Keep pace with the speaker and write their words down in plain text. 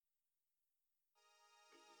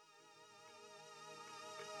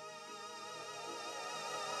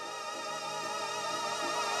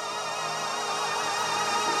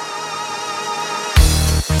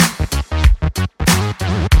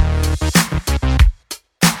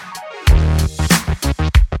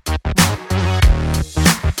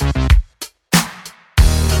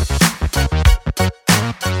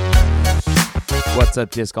What's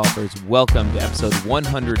up, disc golfers? Welcome to episode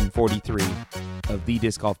 143 of the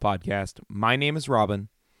Disc Golf Podcast. My name is Robin.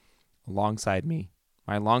 Alongside me,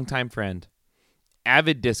 my longtime friend,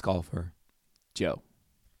 avid disc golfer, Joe.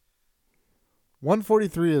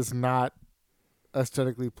 143 is not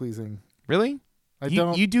aesthetically pleasing. Really?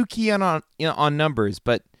 You do key on numbers,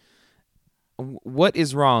 but what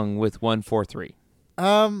is wrong with 143?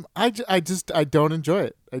 I don't enjoy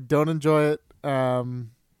it. I don't enjoy it.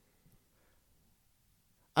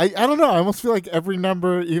 I don't know. I almost feel like every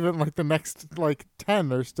number, even like the next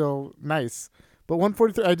 10, are still nice. But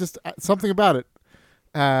 143, something about it.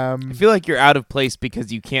 I feel like you're out of place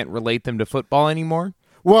because you can't relate them to football anymore.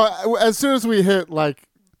 Well, as soon as we hit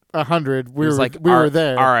 100, we were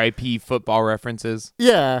there. R.I.P. football references.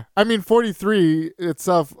 Yeah, I mean 43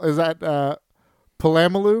 itself is that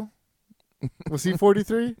Palamalu? Was he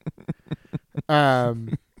 43? I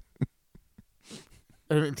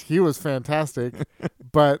mean, he was fantastic,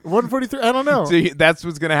 but 143, I don't know. So that's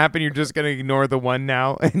what's going to happen? You're just going to ignore the one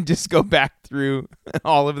now and just go back through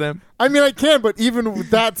all of them? I mean, I can, but even with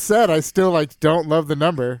that said, I still don't love the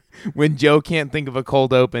number. When Joe can't think of a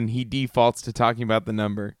cold open, he defaults to talking about the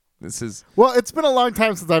number. Well, it's been a long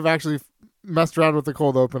time since I've actually messed around with the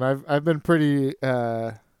cold open. I've been pretty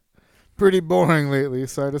boring lately,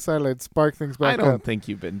 so I decided I'd spark things back up. I don't think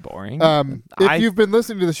you've been boring. If you've been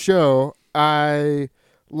listening to the show, I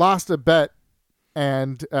lost a bet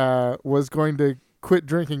and was going to quit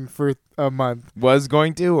drinking for a month. Was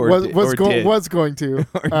going to or did? Was going to.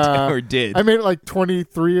 or did. I made it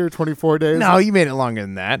 23 or 24 days. No, you made it longer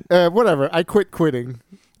than that. Whatever. I quit quitting.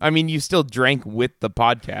 I mean, you still drank with the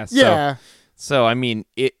podcast. Yeah. So I mean,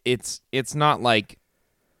 it's not like,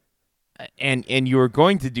 and you were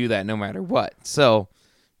going to do that no matter what. So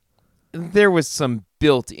there was some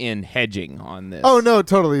built-in hedging on this. Oh no,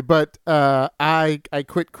 totally. But I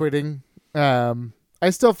quit quitting. I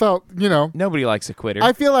still felt, nobody likes a quitter.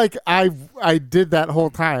 I feel like I did that whole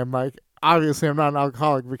time. Obviously, I'm not an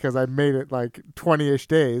alcoholic because I made it 20-ish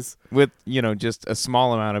days with just a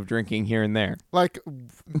small amount of drinking here and there,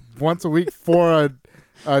 once a week for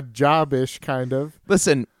a job-ish kind of.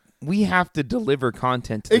 Listen, we have to deliver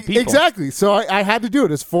content to the people. Exactly. So I had to do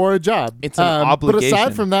it. It's for a job. It's an obligation. But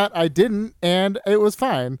aside from that, I didn't, and it was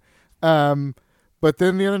fine. But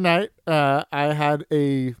then the other night, I had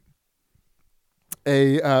a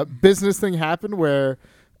business thing happen where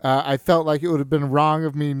I felt like it would have been wrong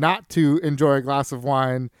of me not to enjoy a glass of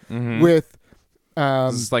wine with.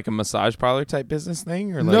 Is this like a massage parlor type business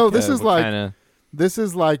thing, or no? This is This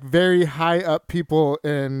is very high up people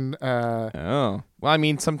in. Oh, well, I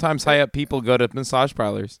mean, sometimes high up people go to massage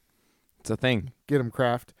parlors. It's a thing. Get them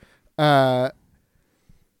craft.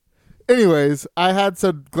 Anyways, I had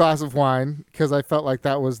some glass of wine because I felt like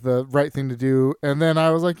that was the right thing to do. And then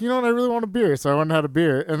I was like, you know what? I really want a beer. So I went and had a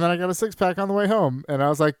beer. And then I got a 6-pack on the way home. And I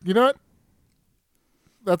was like, you know what?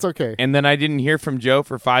 That's okay. And then I didn't hear from Joe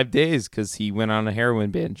for 5 days because he went on a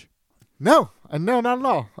heroin binge. No, not at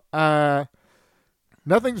all.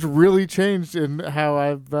 Nothing's really changed in how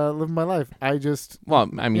I've lived my life.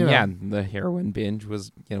 The heroin binge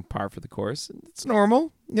was, par for the course. It's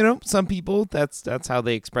normal. Some people, that's how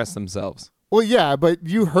they express themselves. Well, yeah, but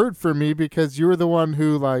you heard from me because you were the one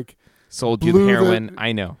who sold you the heroin.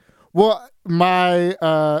 I know. Well, my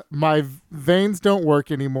veins don't work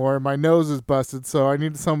anymore. My nose is busted, so I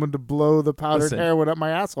needed someone to blow the powdered heroin up my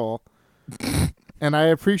asshole. And I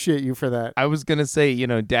appreciate you for that. I was gonna say,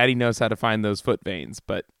 Daddy knows how to find those foot veins,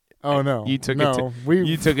 but oh no, you took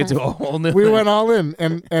it to a whole new. We went all in,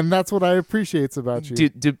 and that's what I appreciate about you.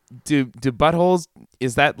 Do buttholes?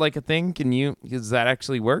 Is that a thing? Does that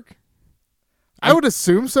actually work? I would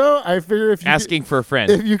assume so. I figure if you asking for a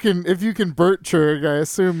friend, if you can Burt churg, I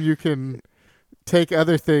assume you can take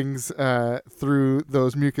other things through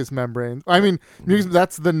those mucous membranes. I mean,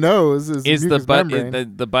 that's the nose. Is the butt?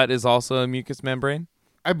 The butt is also a mucous membrane.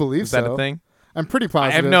 I believe so. Is that a thing? I'm pretty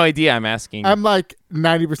positive. I have no idea. I'm asking. I'm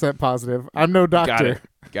 90% positive. I'm no doctor.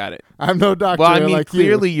 Got it. I'm no doctor. Well, I mean,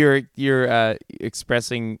 clearly you're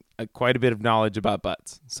expressing quite a bit of knowledge about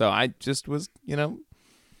butts. So I just was,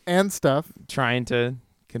 and stuff, trying to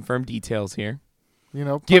confirm details here.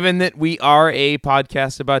 Given that we are a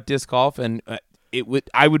podcast about disc golf, and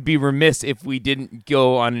I would be remiss if we didn't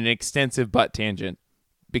go on an extensive butt tangent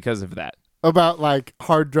because of that. About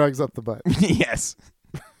hard drugs up the butt. Yes,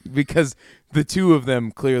 because the two of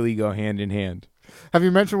them clearly go hand in hand. Have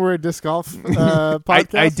you mentioned we're a disc golf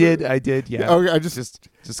podcast? I did. Yeah. Oh, I just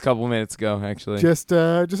a couple minutes ago, actually. Just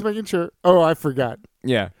making sure. Oh, I forgot.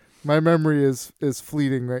 Yeah. My memory is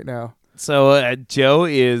fleeting right now. So Joe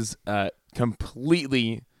is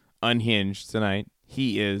completely unhinged tonight.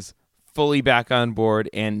 He is fully back on board,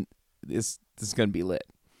 and this is going to be lit.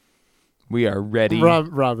 We are ready.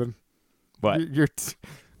 Robin. What?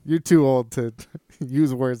 You're too old to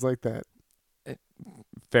use words like that.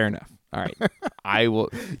 Fair enough. All right. I will.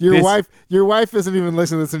 Your wife isn't even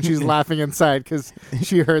listening to this, and she's laughing inside because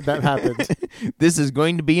she heard that happened. This is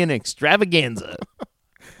going to be an extravaganza.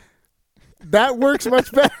 That works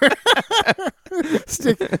much better.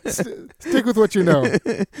 Stick with what you know.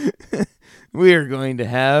 We are going to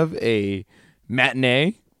have a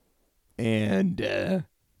matinee, and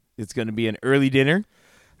it's going to be an early dinner.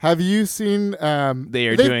 Have you seen? They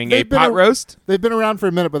are doing a pot roast. They've been around for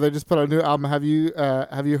a minute, but they just put out a new album. Have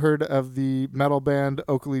you heard of the metal band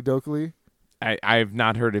Oakley Dokley? I've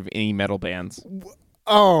not heard of any metal bands.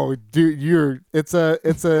 Oh, dude, it's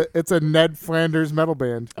a Ned Flanders metal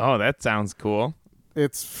band. Oh, that sounds cool.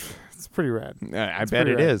 It's pretty rad. I bet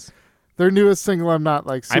it is. Their newest single, I'm not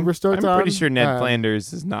like super stoked on. I'm pretty sure Ned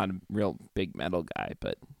Flanders is not a real big metal guy,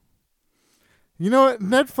 but you know what?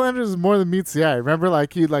 Ned Flanders is more than meets the eye. Remember,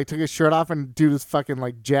 like he took his shirt off and dude was fucking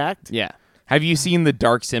like jacked. Yeah. Have you seen the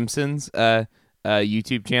Dark Simpsons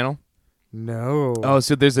YouTube channel? No. Oh,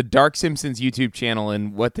 so there's a Dark Simpsons YouTube channel,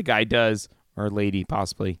 and what the guy does, or lady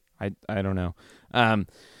possibly, I don't know,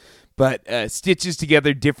 but stitches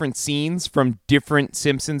together different scenes from different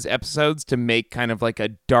Simpsons episodes to make kind of like a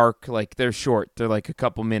dark, like they're short, they're like a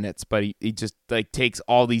couple minutes, but he just like takes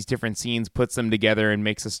all these different scenes, puts them together, and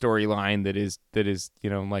makes a storyline that is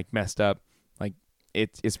like messed up. Like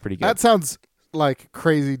it's pretty good. That sounds like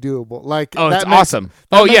crazy doable. Like, oh, it's awesome.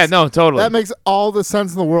 Yeah, no, totally. That makes all the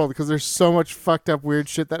sense in the world because there's so much fucked up weird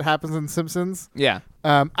shit that happens in Simpsons. Yeah.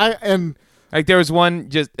 Like there was one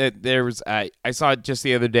I saw it just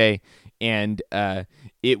the other day, and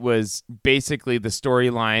it was basically the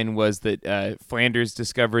storyline was that Flanders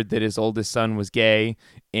discovered that his oldest son was gay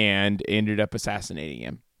and ended up assassinating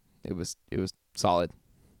him. It was solid.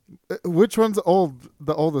 Which one's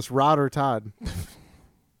the oldest, Rod or Todd?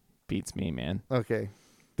 Beats me, man. Okay.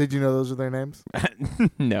 Did you know those are their names?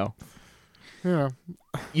 No. Yeah.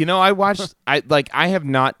 You know, I have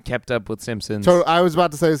not kept up with Simpsons. So I was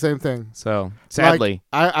about to say the same thing. So sadly,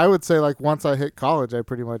 I would say like once I hit college, I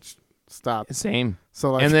pretty much stopped. Same.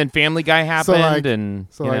 So like, and then Family Guy happened,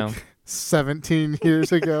 17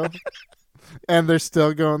 years ago, and they're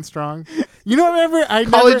still going strong. You know what?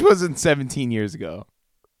 College wasn't 17 years ago.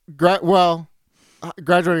 Graduating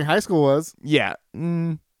high school was. Yeah.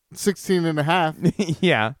 16 and a half.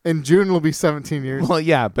 Yeah. In June will be 17 years. Well,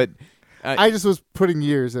 yeah, but I just was putting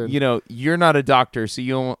years in. You know, you're not a doctor, so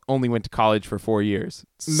you only went to college for 4 years.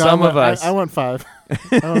 No, I went 5.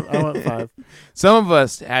 I went 5. Some of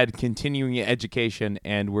us had continuing education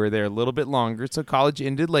and were there a little bit longer, so college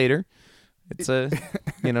ended later. It's no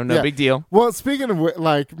yeah. big deal. Well, speaking of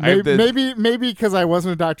like, maybe because I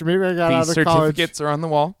wasn't a doctor, maybe I got out of college. Certificates are on the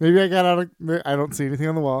wall. Maybe I got out of. I don't see anything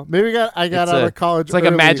on the wall. Maybe I got out of college. It's like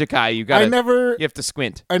early. a magic eye. You have to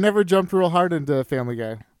squint. I never jumped real hard into Family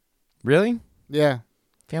Guy. Really? Yeah.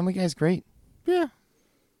 Family Guy's great. Yeah.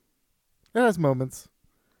 It has moments.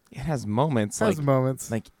 It has moments.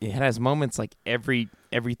 Like it has moments like every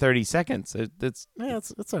 30 seconds. It's all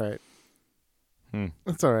right.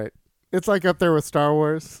 It's all right. It's like up there with Star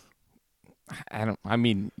Wars. I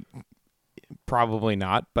mean, probably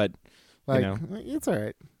not, but like, it's all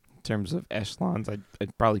right. In terms of echelons,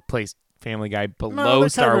 I'd probably place Family Guy below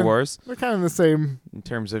Star Wars. They're kind of the same in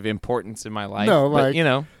terms of importance in my life. No, but,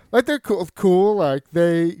 like they're cool. Like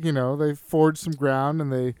they forged some ground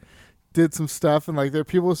and they did some stuff, and like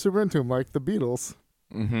people are super into them, like the Beatles.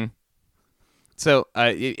 Mm-hmm. So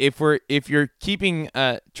if you're keeping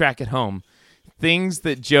track at home, things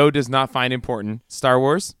that Joe does not find important: Star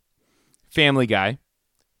Wars, Family Guy,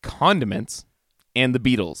 condiments, and the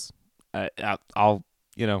Beatles. I'll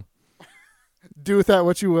do with that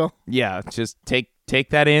what you will. Yeah, just take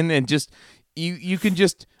that in, and just you can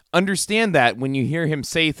just understand that when you hear him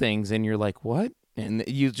say things, and you're like, what? And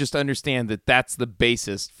you just understand that that's the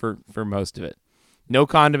basis for most of it. No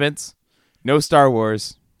condiments, no Star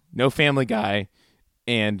Wars, no Family Guy,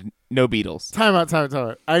 and no Beatles. Time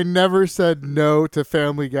out. I never said no to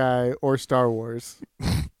Family Guy or Star Wars.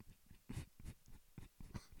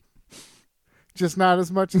 Just not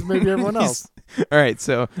as much as maybe everyone else. All right,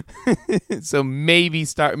 so maybe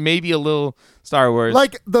a little Star Wars.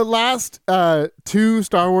 Like the last 2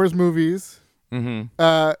 Star Wars movies.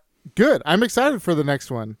 Mm-hmm. Good. I'm excited for the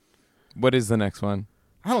next one. What is the next one?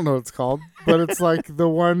 I don't know what it's called, but it's like the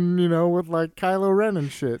one, with like Kylo Ren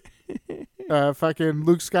and shit. Fucking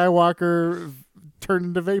Luke Skywalker turned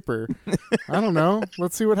into vapor. I don't know.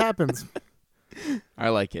 Let's see what happens. I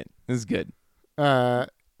like it. This is good.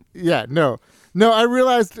 Yeah, no. I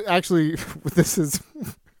realized actually this is.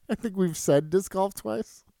 I think we've said disc golf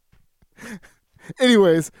twice.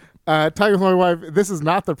 Anyways, talking with my wife. This is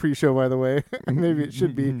not the pre-show, by the way. Maybe it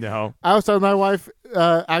should be. No. I was talking to my wife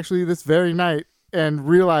actually this very night and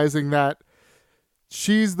realizing that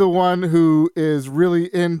she's the one who is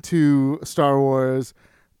really into Star Wars,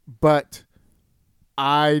 but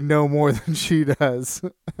I know more than she does,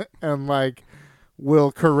 and like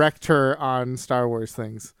will correct her on Star Wars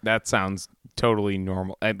things. That sounds totally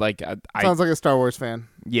normal. Sounds like a Star Wars fan.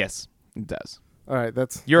 Yes, it does. All right,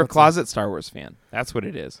 You're a closet Star Wars fan. That's what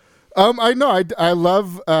it is. I know. I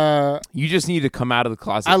love. You just need to come out of the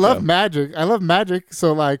closet. I love magic.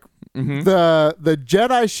 So like the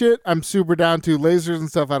Jedi shit, I'm super down to. Lasers and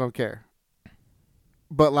stuff, I don't care.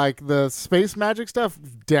 But like the space magic stuff,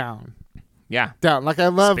 down. Yeah, down. Like I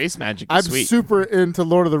love space magic. I'm sweet. super into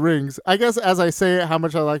Lord of the Rings. I guess as I say it, how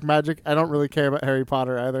much I like magic, I don't really care about Harry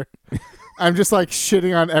Potter either. I'm just like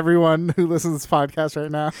shitting on everyone who listens to this podcast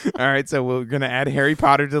right now. All right, so we're gonna add Harry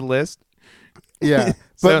Potter to the list. Yeah,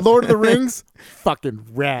 but Lord of the Rings, fucking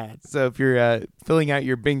rad. So if you're filling out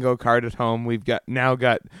your bingo card at home, we've got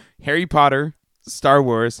Harry Potter, Star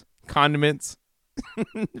Wars, condiments,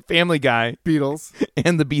 Family Guy, Beatles,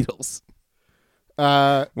 and the Beatles.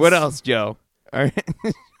 What else, Joe? All right.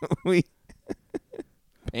 Pants.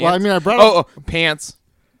 Well, I mean, I brought up pants.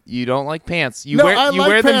 You don't like pants. You no,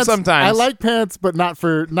 wear them sometimes. I like pants, but not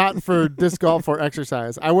for disc golf or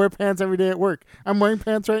exercise. I wear pants every day at work. I'm wearing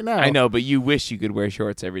pants right now. I know, but you wish you could wear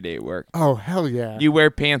shorts every day at work. Oh, hell yeah. You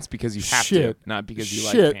wear pants because you have to, not because you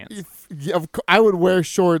like pants. I would wear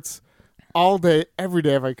shorts all day, every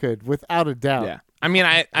day if I could, without a doubt. Yeah. I mean,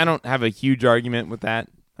 I don't have a huge argument with that.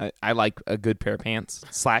 I like a good pair of pants,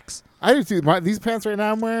 slacks. I do too. These pants right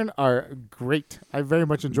now I'm wearing are great. I very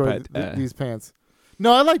much enjoy these pants.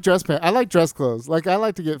 No, I like dress pants. I like dress clothes. Like I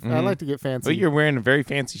like to get fancy. But you're wearing a very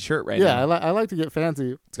fancy shirt right now. Yeah, I like to get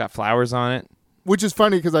fancy. It's got flowers on it. Which is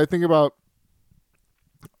funny because I think about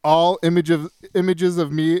all images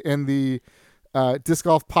of me in the disc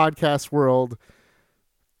golf podcast world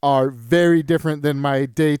are very different than my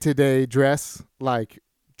day-to-day dress, like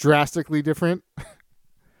drastically different.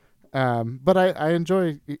 But I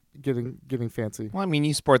enjoy getting fancy. Well, I mean,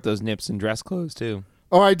 you sport those nips and dress clothes too.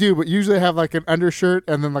 Oh, I do, but usually I have like an undershirt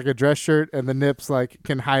and then like a dress shirt, and the nips like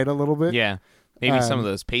can hide a little bit. Yeah, maybe some of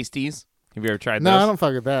those pasties. Have you ever tried those? No, I don't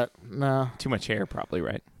fuck with that. No, too much hair, probably,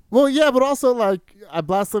 right? Well, yeah, but also like I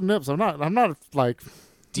blast them nips. I'm not like.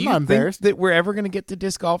 Do you think that we're ever going to get to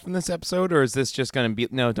disc golf in this episode, or is this just going to be?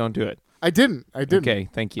 No, don't do it. I didn't. Okay,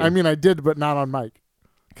 thank you. I mean, I did, but not on mic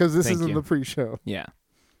because this isn't the pre-show. Yeah.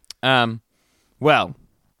 Well,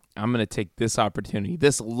 I'm going to take this opportunity,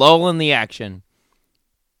 this lull in the action,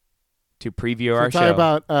 to preview our show. Talk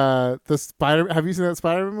about the Spider. Have you seen that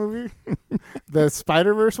Spider-Man movie? The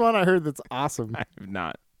Spider-Verse one. I heard that's awesome. I have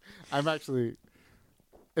not. I'm actually,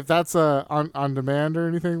 if that's on demand or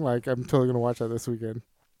anything, like I'm totally gonna watch that this weekend.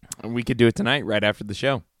 We could do it tonight, right after the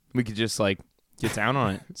show. We could just like get down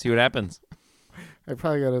on it, see what happens. I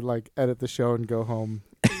probably gotta like edit the show and go home.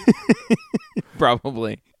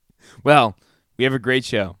 Probably. Well, we have a great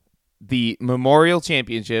show. The Memorial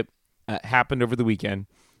Championship happened over the weekend.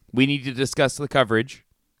 We need to discuss the coverage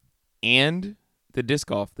and the disc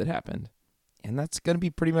golf that happened. And that's going to be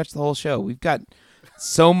pretty much the whole show. We've got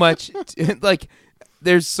so much,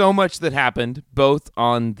 there's so much that happened, both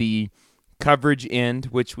on the coverage end,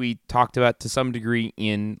 which we talked about to some degree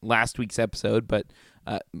in last week's episode, but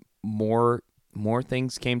more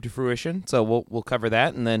things came to fruition. So we'll cover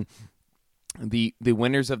that. And then the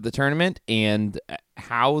winners of the tournament and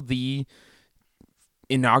how the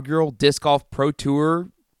inaugural Disc Golf Pro Tour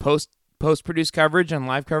post-produced coverage and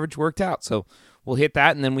live coverage worked out. So we'll hit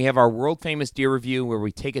that, and then we have our world-famous deer review where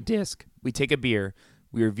we take a disc, we take a beer,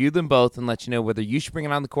 we review them both and let you know whether you should bring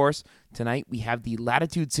it on the course. Tonight we have the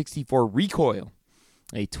Latitude 64 Recoil,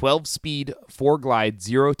 a 12-speed, 4-glide,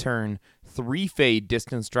 0-turn, 3-fade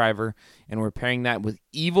distance driver, and we're pairing that with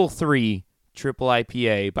Evil 3 Triple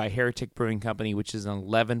IPA by Heretic Brewing Company, which is an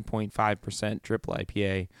 11.5% Triple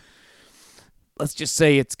IPA. Let's just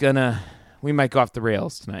say we might go off the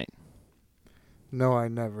rails tonight. No, I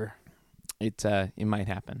never. It might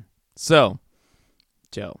happen. So,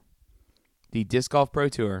 Joe, the Disc Golf Pro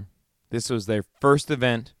Tour, this was their first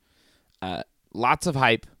event. Lots of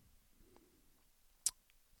hype.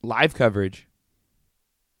 Live coverage.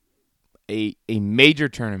 A major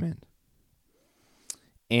tournament.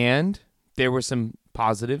 And there were some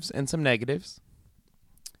positives and some negatives.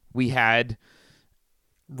 We had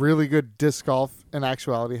really good disc golf in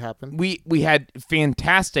actuality happen. We had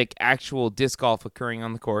fantastic actual disc golf occurring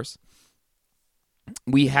on the course.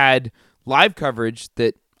 we had live coverage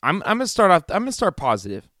that I'm gonna start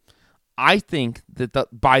positive. I think that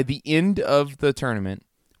by the end of the tournament,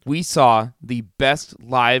 we saw the best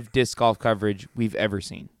live disc golf coverage we've ever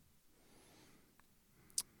seen.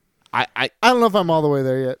 I don't know if I'm all the way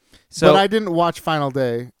there yet. But I didn't watch Final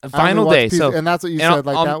Day. Final Day. And that's what you said.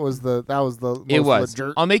 Like that was the most it was.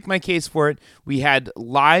 legit. I'll make my case for it. We had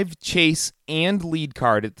live chase and lead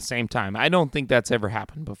card at the same time. I don't think that's ever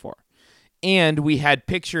happened before. And we had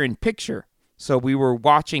picture in picture. So we were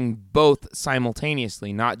watching both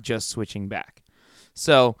simultaneously, not just switching back.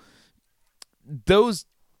 So those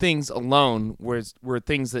things alone were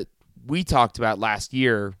things that we talked about last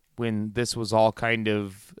year when this was all kind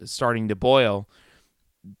of starting to boil,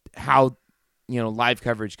 how live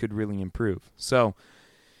coverage could really improve. So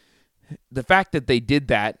the fact that they did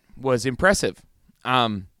that was impressive.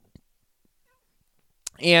 And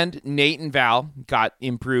Nate and Val got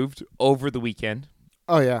improved over the weekend.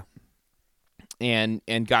 Oh yeah. And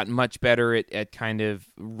got much better at kind of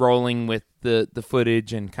rolling with the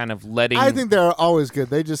footage and kind of letting. I think they're always good.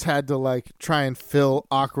 They just had to try and fill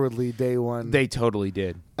awkwardly day one. They totally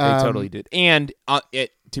did. Totally did. And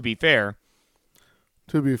to be fair,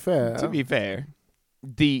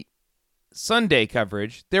 the Sunday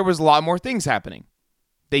coverage, there was a lot more things happening.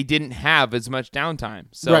 They didn't have as much downtime,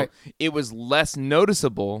 so it was less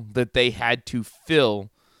noticeable that they had to fill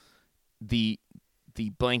the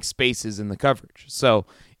blank spaces in the coverage. So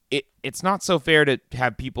it's not so fair to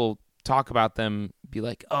have people talk about them, be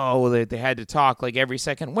like, oh, they had to talk like every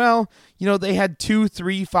second. Well, they had 2,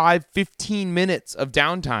 3, 5, 15 minutes of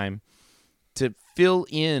downtime to fill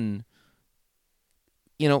in,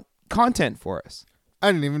 content for us.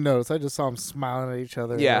 I didn't even notice. I just saw them smiling at each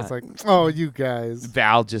other. Yeah. I was like, oh, you guys.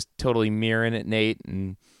 Val just totally mirroring at Nate,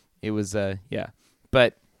 and it was, yeah.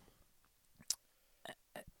 But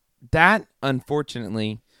that,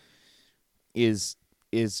 unfortunately, is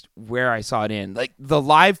where I saw it end. Like, the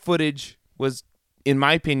live footage was, in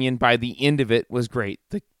my opinion, by the end of it, was great.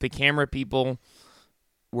 The camera people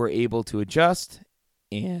were able to adjust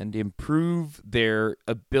and improve their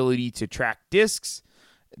ability to track discs.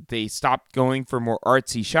 They stopped going for more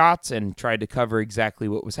artsy shots and tried to cover exactly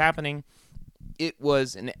what was happening. It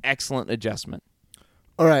was an excellent adjustment.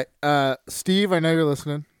 All right, Steve, I know you're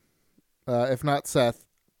listening. If not Seth,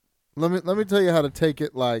 let me tell you how to take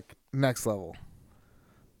it next level.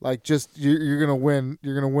 Just you're gonna win.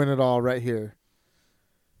 You're gonna win it all right here.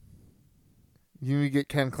 You need to get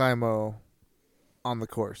Ken Climo on the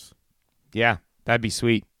course. Yeah, that'd be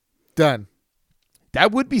sweet. Done.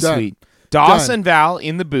 That would be Done. sweet. Dawson Val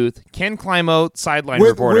in the booth. Ken Climo, sideline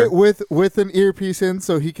reporter. With an earpiece in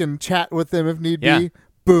so he can chat with them if need be.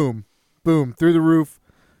 Boom. Boom. Through the roof.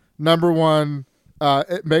 Number one.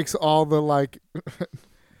 It makes all the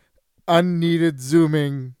unneeded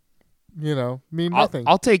zooming, mean nothing.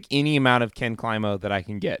 I'll take any amount of Ken Climo that I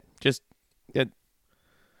can get. Just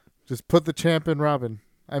put the champ in Robin.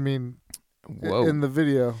 I mean, in the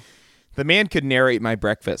video. The man could narrate my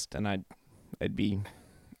breakfast, and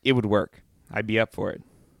it would work. I'd be up for it.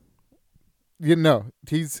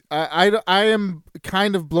 I am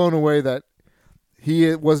kind of blown away that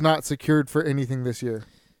he was not secured for anything this year.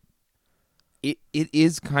 It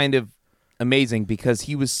is kind of amazing because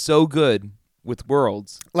he was so good with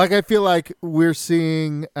Worlds. I feel like we're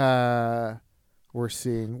seeing. But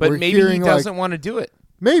maybe he doesn't want to do it.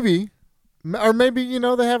 Maybe. Or maybe,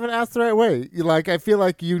 they haven't asked the right way. I feel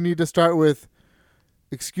like you need to start with,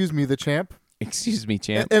 excuse me, the champ. Excuse me,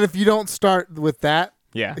 champ. And if you don't start with that,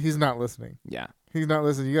 yeah, he's not listening. Yeah. He's not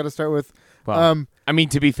listening. You got to start with... Well,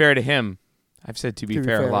 to be fair to him, I've said to be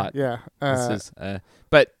fair a lot. Yeah.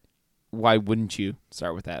 But why wouldn't you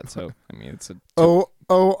start with that? So, it's a...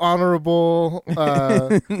 honorable,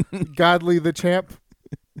 godly the champ.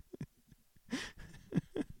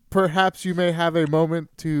 Perhaps you may have a moment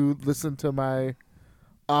to listen to my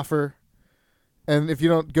offer. And if you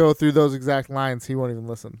don't go through those exact lines, he won't even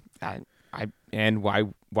listen. And why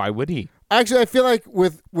would he? Actually, I feel like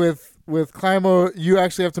with Climo, you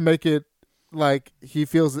actually have to make it like he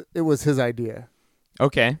feels it was his idea.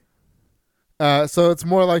 Okay. So it's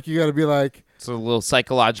more like you got to be like, it's a little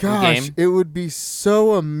psychological game. It would be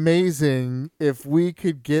so amazing if we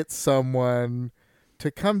could get someone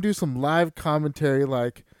to come do some live commentary.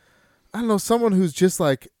 I don't know, someone who's just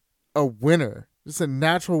a winner, just a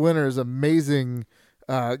natural winner, is amazing,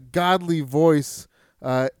 godly voice.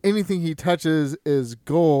 Anything he touches is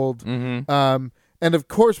gold. Mm-hmm. And of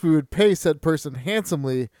course we would pay said person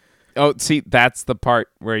handsomely. Oh, see, that's the part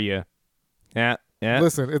where yeah. Yeah.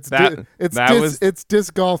 Listen, That was it's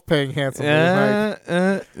disc golf paying handsomely. Mike.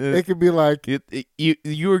 It could be like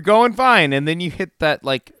you were going fine, and then you hit that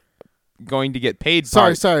like going to get paid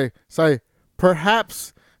part. Sorry.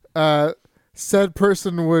 Perhaps said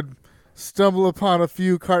person would stumble upon a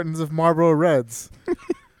few cartons of Marlboro Reds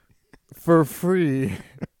for free.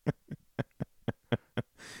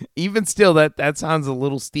 Even still, that sounds a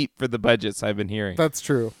little steep for the budgets I've been hearing. That's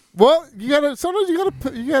true. Well, sometimes you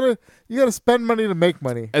gotta spend money to make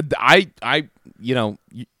money. We're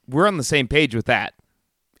on the same page with that.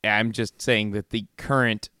 I'm just saying that the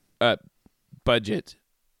current budget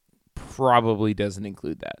probably doesn't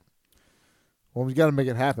include that. Well, we got to make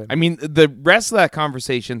it happen. I mean, the rest of that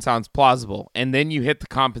conversation sounds plausible, and then you hit the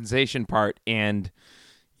compensation part, and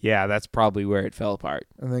yeah, that's probably where it fell apart.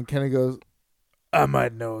 And then Kenny goes, "I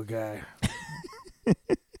might know a guy,"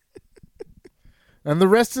 and the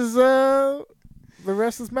rest is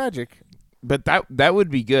magic. But that would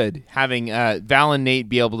be good, having Val and Nate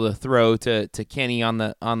be able to throw to Kenny on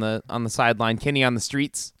the sideline, Kenny on the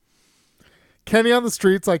streets. Kenny on the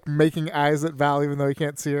streets, like making eyes at Val even though he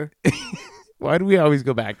can't see her. Why do we always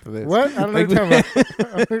go back to this? What? I don't know what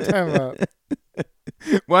you're talking about.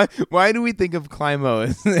 Why do we think of Climo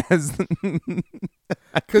as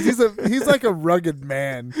because he's like a rugged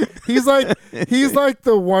man. He's like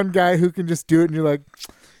the one guy who can just do it, and you're like,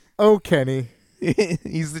 oh, Kenny.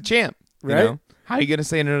 He's the champ, right? You know? How are you gonna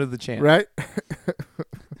say no to the champ, right?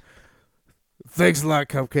 Thanks a lot,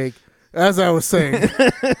 Cupcake. As I was saying,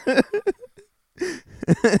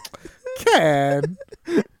 Ken.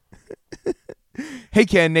 Hey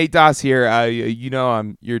Ken, Nate Doss here.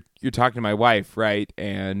 You're talking to my wife, right?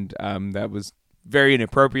 And that was very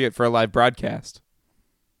inappropriate for a live broadcast.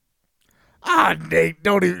 Nate,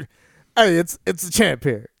 don't even. Hey, it's a champ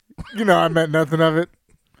here. You know I meant nothing of it.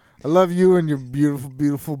 I love you and your beautiful,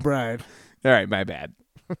 beautiful bride. All right, my bad.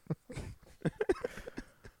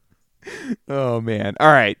 Oh man.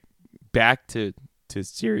 All right, back to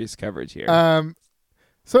serious coverage here.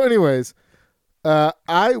 So, anyways,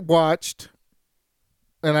 I watched.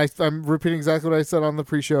 And I'm repeating exactly what I said on the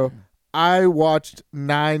pre-show. I watched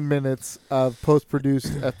 9 minutes of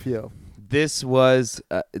post-produced FPO. This was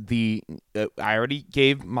I already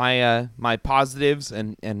gave my my positives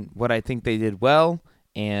and what I think they did well,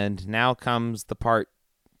 and now comes the part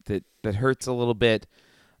that hurts a little bit.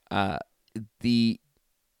 The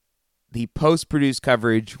post-produced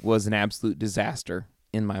coverage was an absolute disaster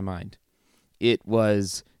in my mind. It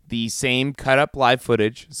was the same cut-up live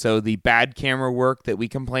footage, so the bad camera work that we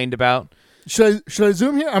complained about. Should I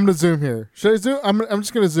zoom here? I'm going to zoom here. Should I zoom? I'm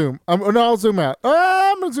just going to zoom. I'll zoom out.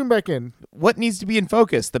 I'm going to zoom back in. What needs to be in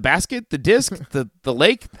focus? The basket? The disc? the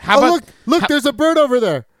lake? How about... Look, there's a bird over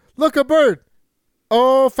there. Look, a bird.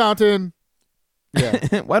 Oh, fountain.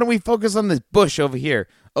 Yeah. Why don't we focus on this bush over here?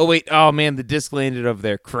 Oh, wait. Oh, man, the disc landed over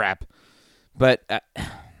there. Crap. But,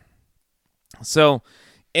 so...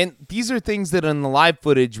 And these are things that in the live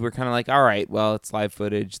footage we're kind of like, all right, well, it's live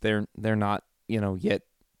footage. They're not, yet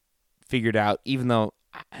figured out, even though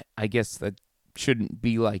I guess that shouldn't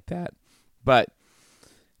be like that. But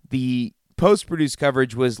the post-produced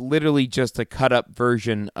coverage was literally just a cut-up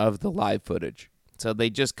version of the live footage. So they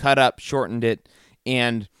just cut up, shortened it.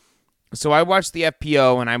 And so I watched the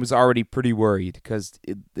FPO, and I was already pretty worried because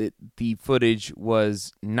the footage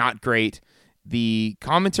was not great. The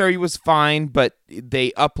commentary was fine, but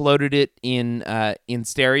they uploaded it in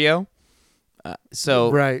stereo.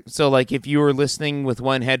 Right. So like if you were listening with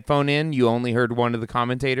one headphone in, you only heard one of the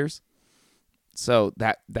commentators. So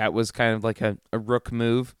that was kind of like a rook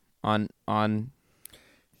move on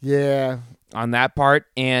that part,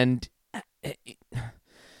 and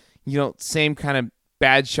same kind of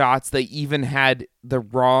bad shots. They even had the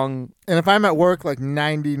wrong. And if I'm at work, like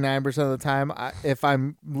 99% of the time, if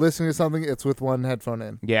I'm listening to something, it's with one headphone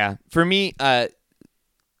in. Yeah. For me, I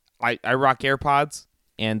rock AirPods,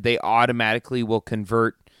 and they automatically will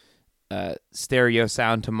convert stereo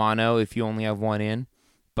sound to mono if you only have one in.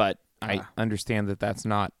 But I understand that that's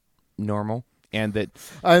not normal, and that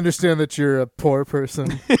I understand that you're a poor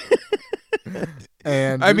person.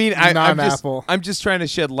 And I mean, non-Apple. I'm just trying to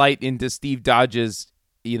shed light into Steve Dodge's,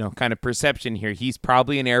 kind of perception here. He's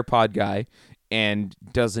probably an AirPod guy and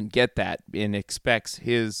doesn't get that and expects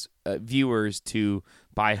his viewers to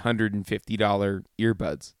buy $150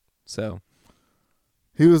 earbuds. So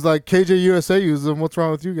he was like, KJ USA uses them. What's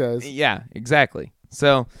wrong with you guys? Yeah, exactly.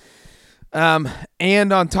 So,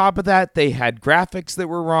 and on top of that, they had graphics that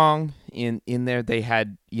were wrong in there. They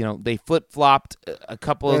had, they flip-flopped a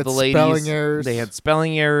couple of the ladies. Spelling errors. They had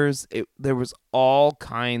spelling errors. There was all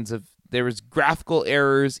kinds of, there was graphical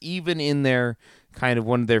errors, even in their kind of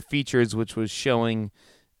one of their features, which was showing,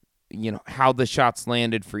 how the shots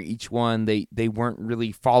landed for each one. They weren't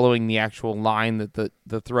really following the actual line that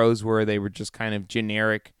the throws were. They were just kind of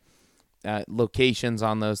generic locations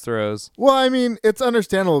on those throws. Well, I mean, it's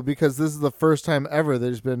understandable because this is the first time ever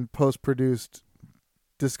there's been post-produced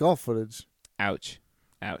disc golf footage. Ouch.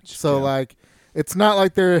 So, Yeah. it's not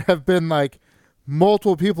like there have been,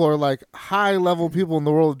 multiple people or, high-level people in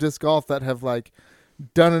the world of disc golf that have,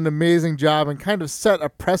 done an amazing job and kind of set a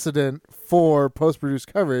precedent for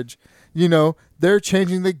post-produced coverage. They're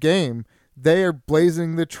changing the game. They are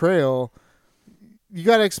blazing the trail. You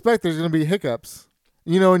got to expect there's going to be hiccups.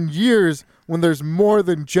 In years when there's more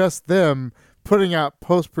than just them putting out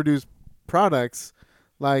post-produced products,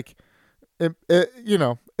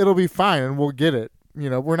 it'll be fine and we'll get it.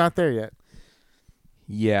 We're not there yet.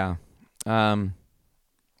 Yeah. I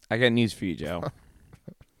got news for you, Joe.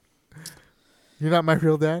 You're not my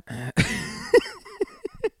real dad?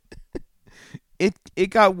 It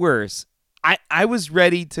got worse. I was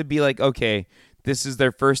ready to be like, okay, this is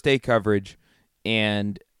their first day coverage,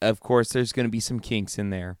 and of course there's going to be some kinks in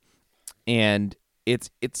there. And it's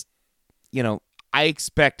I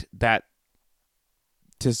expect that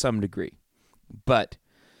to some degree. But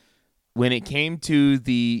when it came to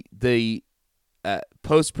the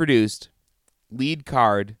post-produced lead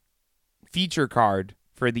card, feature card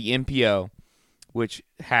for the MPO, which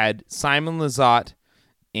had Simon Lizotte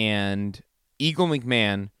and Eagle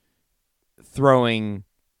McMahon throwing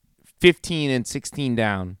 15 and 16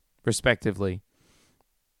 down, respectively,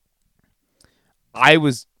 I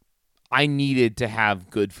needed to have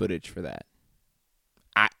good footage for that.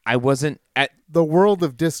 I wasn't at the world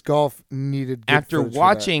of disc golf needed good after footage for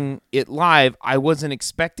watching it live. I wasn't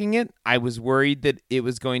expecting it. I was worried that it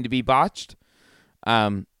was going to be botched.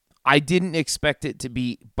 I didn't expect it to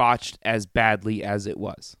be botched as badly as it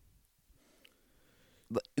was.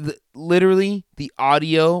 Literally, the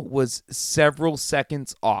audio was several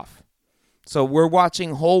seconds off. So we're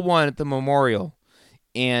watching hole 1 at the Memorial,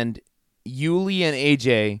 and Yuli and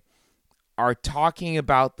AJ are talking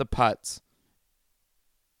about the putts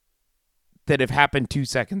that have happened 2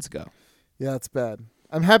 seconds ago. Yeah, it's bad.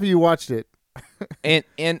 I'm happy you watched it. And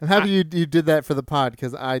I'm happy you did that for the pod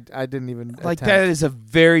because I didn't even attempt. That is a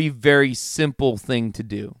very, very simple thing to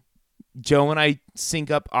do. Joe and I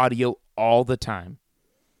sync up audio all the time.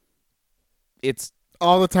 It's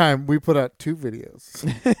all the time. We put out 2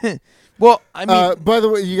 videos. Well, I mean, by the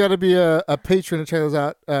way, you got to be a patron to check those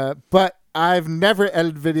out. But I've never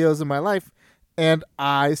edited videos in my life, and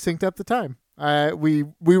I synced up the time. We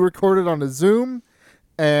recorded on a Zoom,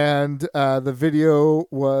 and the video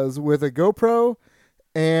was with a GoPro,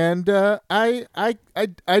 and I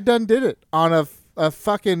done did it on a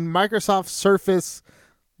fucking Microsoft Surface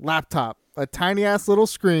laptop, a tiny ass little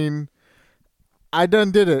screen. I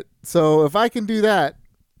done did it. So if I can do that,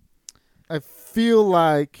 I feel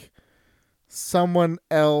like someone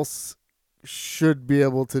else should be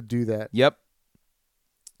able to do that. Yep.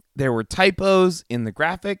 There were typos in the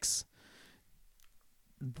graphics.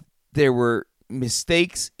 There were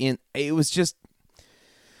mistakes in it.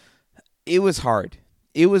 It was hard.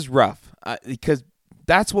 It was rough because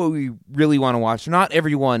that's what we really want to watch. Not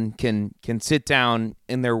everyone can sit down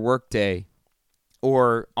in their workday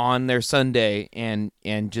or on their Sunday and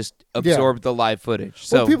just absorb the live footage.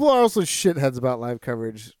 So people are also shitheads about live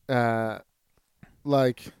coverage. You're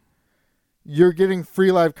getting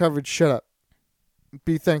free live coverage. Shut up.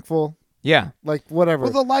 Be thankful. Yeah. Whatever.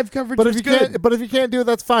 Well, the live coverage but was if you good. But if you can't do it,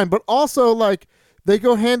 that's fine. But also, they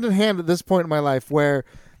go hand in hand at this point in my life where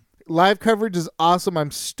live coverage is awesome.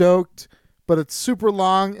 I'm stoked, but it's super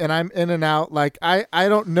long and I'm in and out. I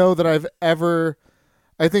don't know that I've ever...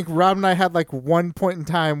 I think Rob and I had one point in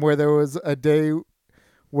time where there was a day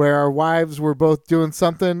where our wives were both doing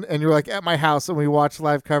something and you're at my house and we watched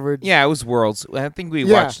live coverage. Yeah, it was Worlds. I think we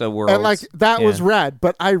watched the Worlds. And that was rad,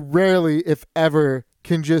 but I rarely, if ever,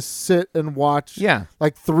 can just sit and watch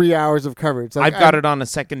 3 hours of coverage. I've got it on a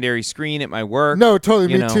secondary screen at my work. No,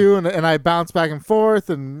 totally, me too. And I bounce back and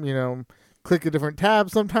forth and, click a different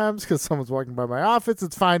tab sometimes because someone's walking by my office.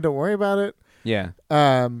 It's fine. Don't worry about it. Yeah.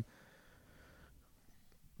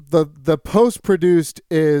 The post-produced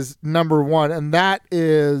is number 1, and that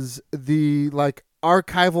is the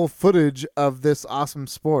archival footage of this awesome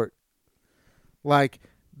sport.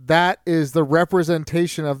 That is the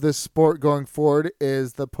representation of this sport going forward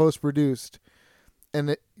is the post-produced,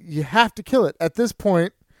 and you have to kill it at this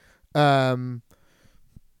point. Sorry,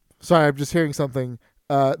 I'm just hearing something.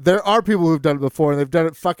 There are people who've done it before, and they've done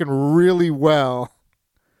it fucking really well.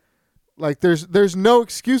 There's no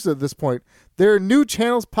excuse at this point. There are new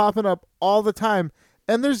channels popping up all the time,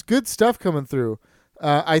 and there's good stuff coming through.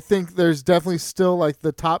 I think there's definitely still like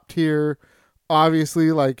the top tier.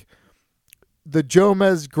 Obviously, like the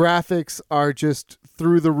Jomez graphics are just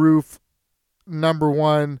through the roof, number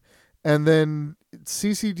one, and then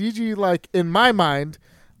CCDG, like in my mind,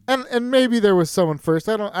 and maybe there was someone first.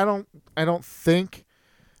 I don't think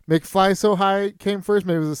McFly So High came first.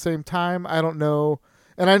 Maybe it was the same time. I don't know.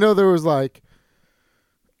 And I know there was like,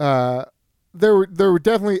 there were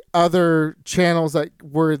definitely other channels that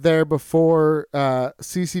were there before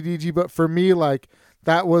CCDG, but for me, like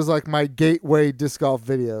that was like my gateway disc golf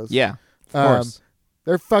videos. Yeah, of course.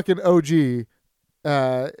 They're fucking OG.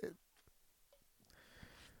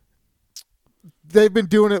 They've been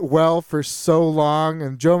doing it well for so long,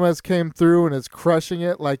 and Jomez came through and is crushing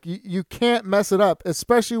it. Like you can't mess it up,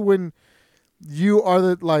 especially when you are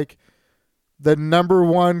the number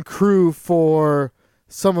one crew for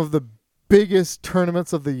some of the biggest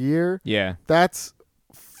tournaments of the year. Yeah, that's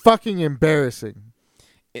fucking embarrassing.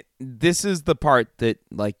 This is the part that,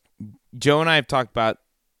 like, Joe and I have talked about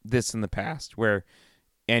this in the past, where,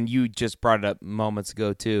 and you just brought it up moments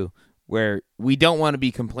ago too, where we don't want to be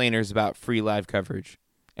complainers about free live coverage,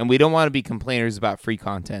 and we don't want to be complainers about free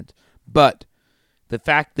content. But the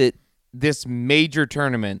fact that this major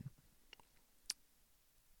tournament,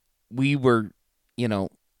 we were,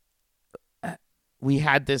 we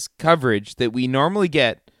had this coverage that we normally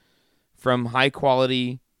get from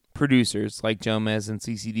high-quality producers like Jomez and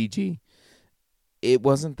CCDG. It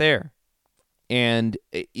wasn't there. And,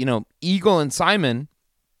 Eagle and Simon,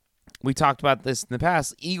 we talked about this in the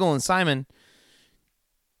past. Eagle and Simon,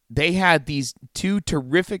 they had these two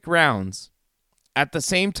terrific rounds at the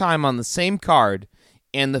same time on the same card,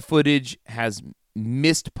 and the footage has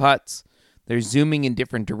missed putts. They're zooming in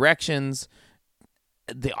different directions.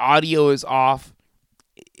 The audio is off.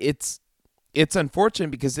 It's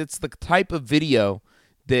unfortunate because it's the type of video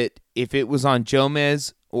that if it was on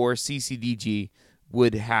Jomez or CCDG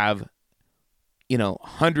would have,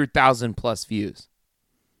 100,000 plus views.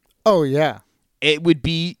 Oh, yeah. It would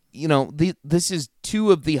be, this is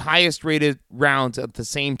two of the highest rated rounds at the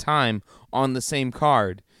same time on the same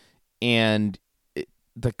card. And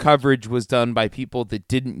the coverage was done by people that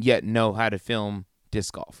didn't yet know how to film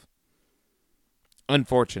disc golf.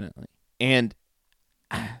 Unfortunately. And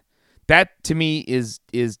that to me is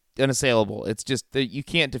unassailable. It's just that you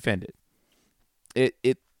can't defend it.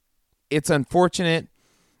 It's unfortunate.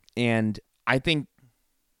 And I think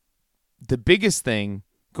the biggest thing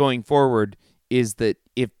going forward is that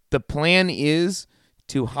if the plan is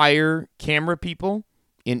to hire camera people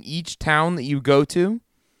in each town that you go to,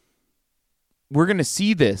 we're going to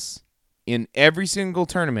see this in every single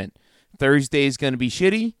tournament. Thursday is going to be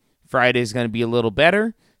shitty. Friday is going to be a little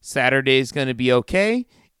better. Saturday is going to be okay.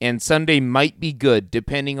 And Sunday might be good,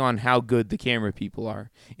 depending on how good the camera people are.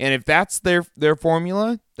 And if that's their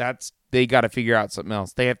formula, they got to figure out something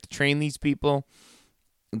else. They have to train these people.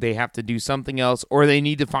 They have to do something else, or they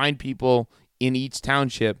need to find people in each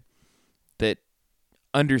township that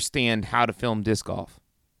understand how to film disc golf.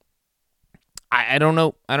 I don't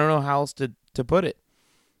know. I don't know how else to put it.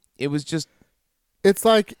 It was just. It's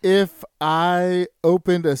like if I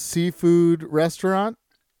opened a seafood restaurant,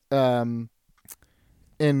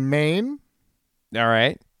 in Maine. All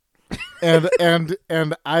right. and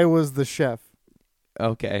I was the chef.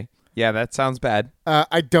 Okay. Yeah, that sounds bad.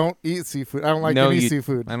 I don't eat seafood. I don't like any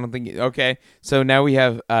seafood. I don't think. Okay, so now we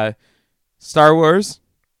have Star Wars,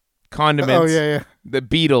 condiments. Oh yeah. The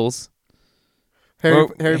Beatles, Harry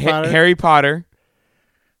Potter. Harry Potter.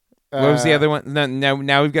 What was the other one?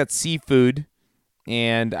 Now we've got seafood,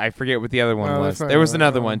 and I forget what the other one was. There was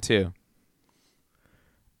another one too.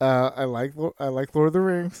 I like Lord of the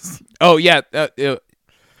Rings. Oh yeah.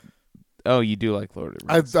 You do like Lord of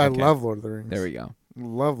the Rings. I love Lord of the Rings. There we go.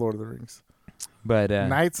 Love Lord of the Rings. But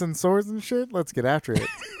knights and swords and shit. Let's get after it.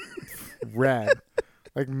 Rad.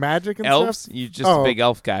 Like magic and elves? stuff. You're just a big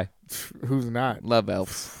elf guy. Who's not? Love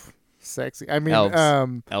elves. Sexy. I mean,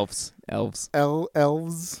 elves. Elves.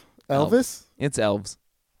 Elvis? It's elves.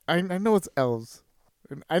 I know it's elves.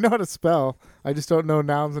 I know how to spell. I just don't know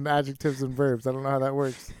nouns and adjectives and verbs. I don't know how that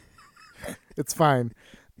works. It's fine.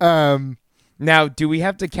 Now, do we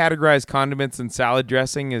have to categorize condiments and salad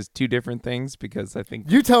dressing as two different things? Because I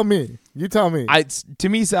think you tell me. To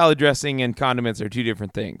me, salad dressing and condiments are two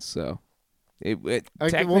different things. So,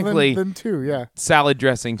 technically, then two, yeah. Salad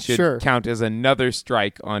dressing should count as another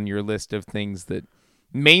strike on your list of things that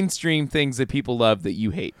mainstream things that people love that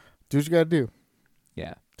you hate. Do what you gotta do.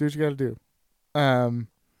 Yeah, do what you gotta do.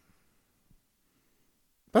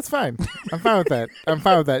 That's fine. I'm fine with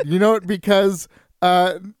that. You know what? Because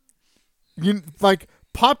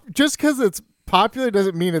just because it's popular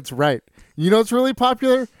doesn't mean it's right. You know what's really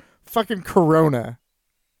popular? Fucking Corona.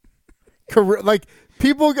 Like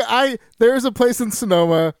people, there's a place in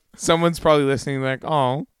Sonoma. Someone's probably listening like,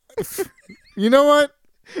 oh. You know what?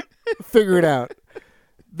 Figure it out.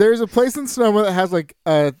 There's a place in Sonoma that has like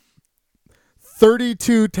a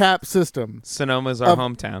 32 tap system. Sonoma's our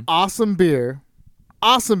hometown. Awesome beer.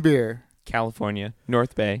 California,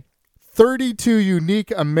 North Bay. 32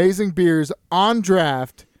 unique, amazing beers on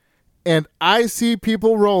draft. And I see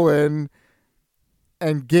people roll in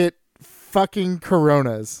and get fucking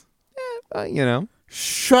Coronas. You know.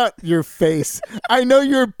 Shut your face. I know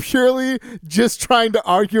you're purely just trying to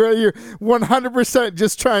argue. You're 100%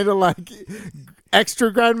 just trying to like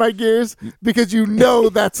extra grind my gears because you know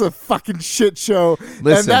that's a fucking shit show. Listen,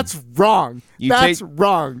 and that's wrong. That's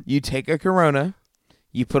wrong. You take a Corona,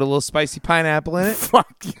 you put a little spicy pineapple in it.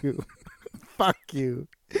 Fuck you. Fuck you.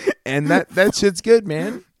 And that shit's good,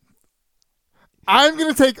 man. I'm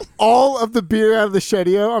going to take all of the beer out of the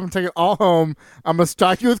Shedio. I'm going to take it all home. I'm going to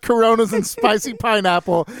stock you with Coronas and spicy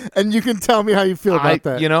pineapple, and you can tell me how you feel about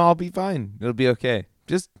that. You know, I'll be fine. It'll be okay.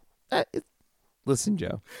 Just listen,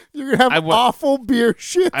 Joe. You're going to have awful beer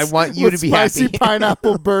shits. I want you to be spicy happy.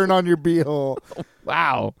 Pineapple burn on your beehole.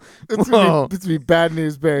 Wow. It's going to be bad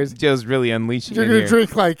news bears. Joe's really unleashing You're going to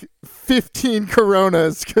drink like 15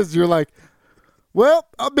 Coronas because you're like, well,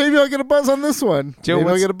 maybe I'll get a buzz on this one. Joe,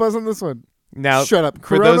 I'll get a buzz on this one. Now, shut up.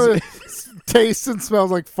 Corona tastes and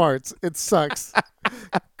smells like farts. It sucks.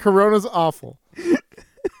 Corona's awful.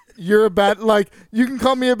 You're a bad, you can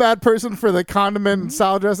call me a bad person for the condiment and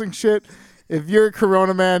salad dressing shit. If you're a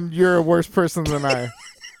Corona man, you're a worse person than I.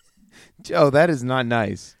 Joe, that is not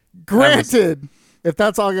nice. Granted, if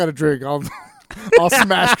that's all I got to drink, I'll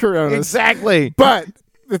smash Coronas. Exactly. But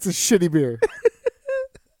it's a shitty beer.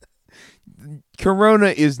 Corona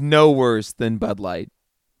is no worse than Bud Light.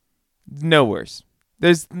 No worse.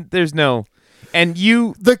 There's no, and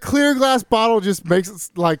the clear glass bottle just makes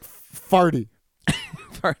it like farty.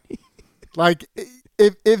 Farty. Like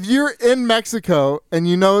if you're in Mexico and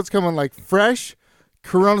you know it's coming like fresh,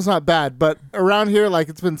 Corona's not bad. But around here, like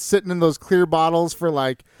it's been sitting in those clear bottles for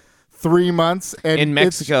like 3 months. And in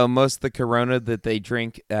Mexico, most of the Corona that they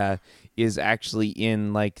drink is actually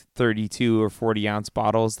in like 32 or 40 ounce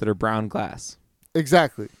bottles that are brown glass.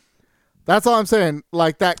 Exactly. That's all I'm saying.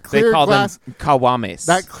 Like that clear they call glass, them caguames.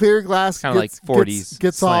 That clear glass kind of like 40s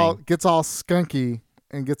gets all skunky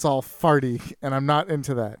and gets all farty, and I'm not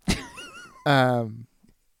into that.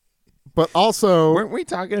 But also, weren't we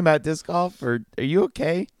talking about disc golf? Or are you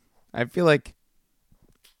okay? I feel like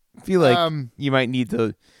you might need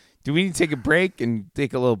to. Do we need to take a break and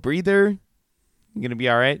take a little breather? You gonna be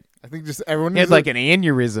all right? I think just everyone had like an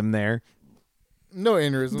aneurysm there. No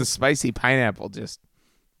aneurysm. The spicy pineapple just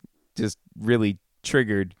really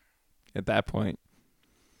triggered at that point.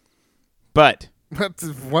 But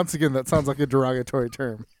once again, that sounds like a derogatory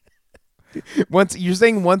term. You're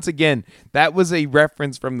saying once again, that was a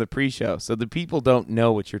reference from the pre-show, so the people don't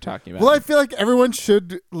know what you're talking about. Well, I feel like everyone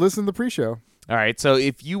should listen to the pre-show. All right, so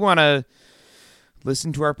if you want to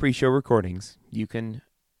listen to our pre-show recordings, you can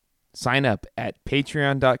sign up at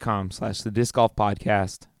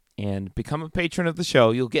patreon.com/thediscgolfpodcast and become a patron of the show.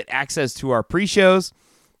 You'll get access to our pre-shows.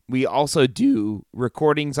 We also do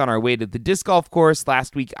recordings on our way to the disc golf course.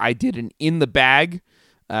 Last week, I did an In the Bag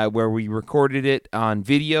where we recorded it on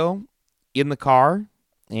video in the car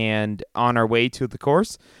and on our way to the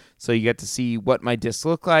course. So you get to see what my discs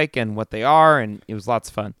look like and what they are, and it was lots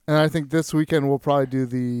of fun. And I think this weekend we'll probably do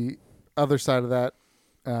the other side of that.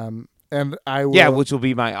 And I will... Yeah, which will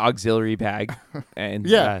be my auxiliary bag. And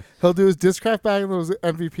he'll do his Discraft bag and then his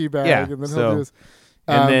MVP bag. Yeah, and then he'll do his...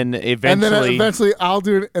 and then eventually I'll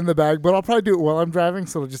do it in the bag, but I'll probably do it while I'm driving,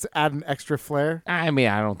 so it'll just add an extra flair. I mean,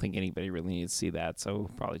 I don't think anybody really needs to see that, so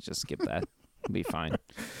we'll probably just skip that. It'll be fine.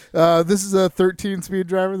 This is a 13 speed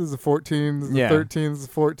driver. This is a 14. This is a 13. This is a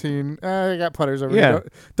 14. I got putters over here.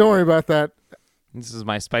 Don't worry about that. This is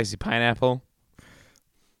my spicy pineapple.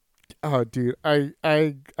 Oh, dude,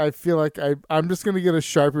 I feel like I'm just gonna get a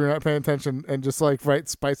Sharpie. You're not paying attention, and just like write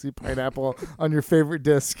spicy pineapple on your favorite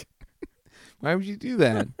disc. Why would you do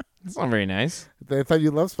that? That's not very nice. I thought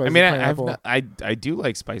you loved spicy pineapple. I do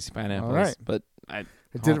like spicy pineapples, right. But I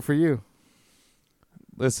did it for you.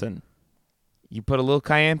 Listen, you put a little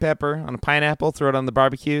cayenne pepper on a pineapple, throw it on the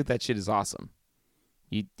barbecue. That shit is awesome.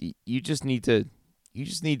 You just need to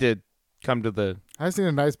come to the. I just need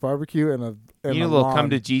a nice barbecue and you need a little lawn.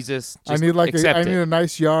 Come to Jesus. I need a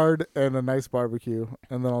nice yard and a nice barbecue,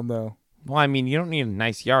 and then I'll know. Well, I mean, you don't need a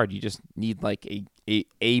nice yard. You just need like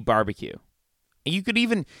a barbecue. You could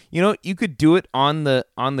even, you could do it on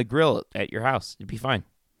the grill at your house. It'd be fine.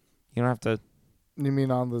 You don't have to. You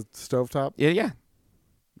mean on the stovetop? Yeah.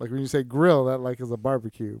 Like when you say grill, that like is a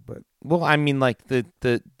barbecue, but Well, I mean, like the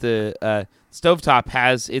stovetop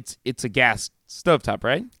has it's a gas stovetop,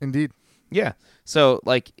 right? indeed. Yeah. So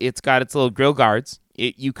like it's got its little grill guards.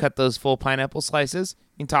 You cut those full pineapple slices.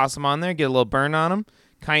 You can toss them on there, get a little burn on them.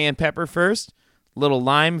 Cayenne pepper first, little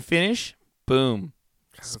lime finish. Boom.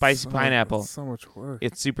 God, Spicy pineapple. So much work.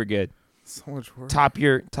 It's super good. So much work. Top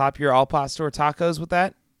your al pastor tacos with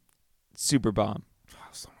that. Super bomb. Oh,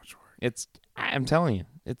 so much work. I'm telling you,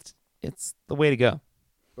 it's the way to go.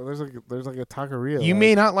 Well, there's like a taqueria. You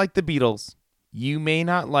may not like the Beatles. You may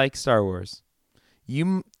not like Star Wars.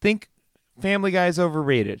 You think Family Guy is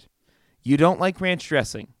overrated. You don't like ranch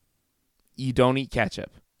dressing. You don't eat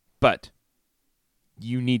ketchup. But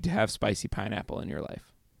you need to have spicy pineapple in your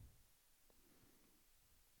life.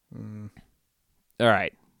 All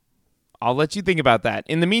right. I'll let you think about that.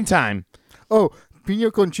 In the meantime. Oh,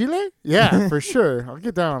 piña con chile? Yeah, for sure. I'll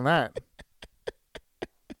get down on that.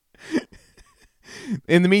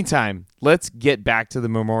 In the meantime, let's get back to the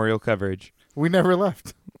memorial coverage. We never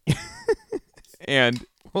left. And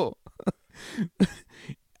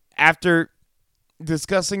after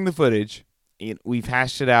discussing the footage, we've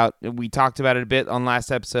hashed it out. We talked about it a bit on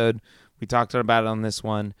last episode. We talked about it on this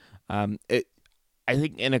one. I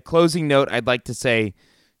think in a closing note, I'd like to say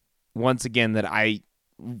once again that I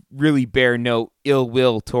really bear no ill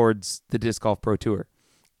will towards the Disc Golf Pro Tour.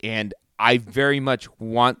 And I very much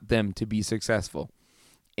want them to be successful.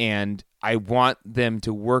 And I want them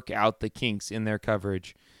to work out the kinks in their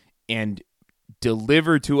coverage and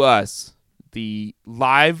deliver to us the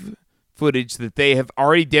live footage that they have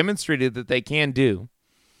already demonstrated that they can do.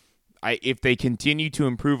 If they continue to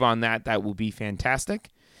improve on that, that will be fantastic.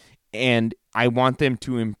 And I want them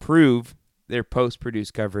to improve their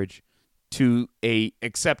post-produced coverage to a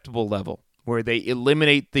acceptable level where they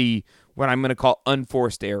eliminate the what I'm going to call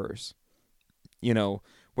unforced errors. You know,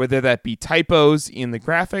 whether that be typos in the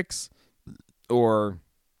graphics or,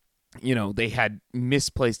 you know, they had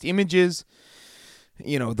misplaced images,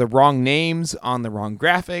 you know, the wrong names on the wrong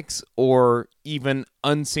graphics, or even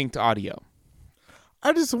unsynced audio.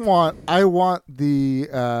 I want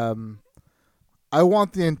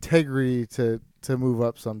the integrity to move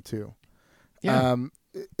up some too. Yeah.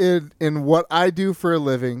 In what I do for a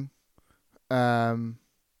living, there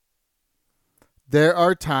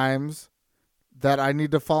are times that I need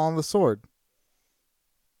to fall on the sword.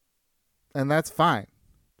 And that's fine.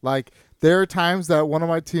 Like, there are times that one of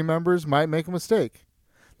my team members might make a mistake.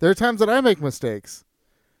 There are times that I make mistakes.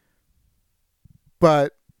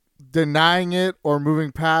 But denying it or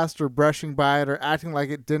moving past or brushing by it or acting like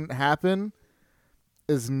it didn't happen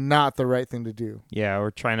is not the right thing to do. Yeah, or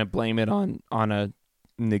trying to blame it on a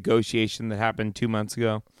negotiation that happened 2 months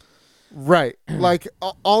ago. Right. Like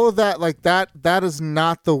all of that, like that is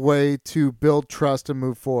not the way to build trust and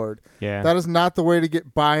move forward. Yeah. That is not the way to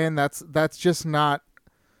get buy-in. That's just not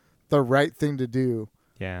the right thing to do.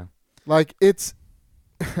 Yeah. Like it's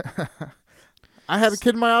I had a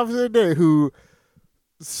kid in my office the other day who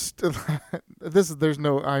there's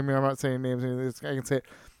no, I mean, I'm not saying names or anything. I can say it,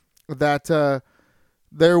 that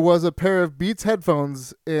there was a pair of Beats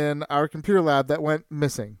headphones in our computer lab that went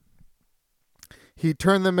missing. He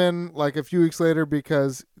turned them in like a few weeks later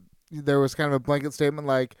because there was kind of a blanket statement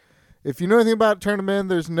like, if you know anything about it, turn them in.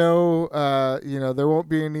 There's no, there won't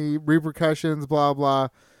be any repercussions, blah, blah.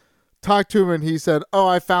 Talked to him and he said, oh,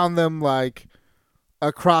 I found them like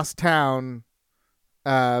across town.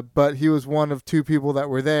 But he was one of two people that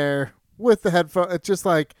were there with the headphone. It's just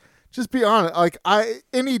like, just be honest. Like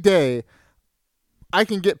any day I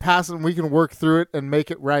can get past it and we can work through it and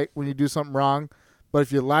make it right when you do something wrong. But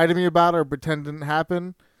if you lie to me about it or pretend it didn't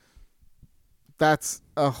happen, that's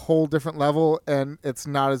a whole different level, and it's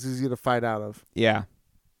not as easy to fight out of. Yeah.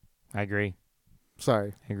 I agree.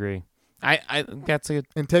 Sorry. I agree. I that's a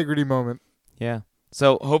integrity moment. Yeah.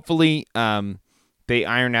 So hopefully they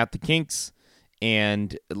iron out the kinks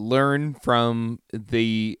and learn from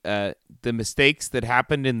the mistakes that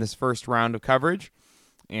happened in this first round of coverage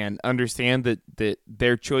and understand that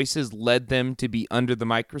their choices led them to be under the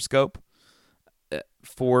microscope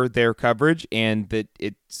for their coverage, and that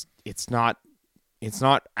it's not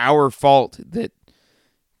our fault that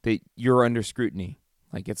you're under scrutiny.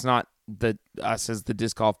 Like, it's not that us as the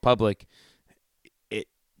disc golf public,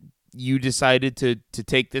 you decided to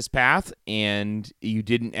take this path and you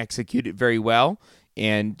didn't execute it very well,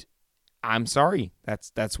 and I'm sorry.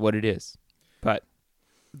 That's what it is. But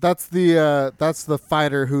that's the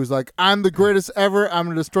fighter who's like, I'm the greatest ever. I'm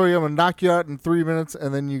gonna destroy you. I'm gonna knock you out in 3 minutes,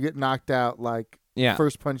 and then you get knocked out like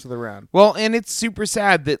first punch of the round. Well, and it's super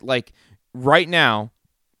sad that like right now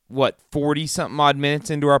 40 something odd minutes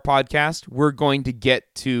into our podcast, we're going to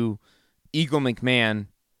get to Eagle McMahon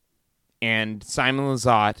and Simon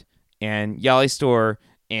Lizotte and Yali Storr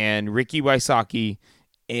and Ricky Wysocki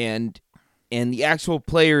and the actual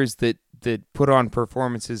players that put on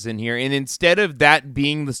performances in here. And instead of that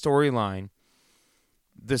being the storyline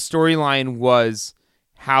was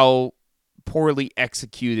how poorly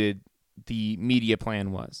executed the media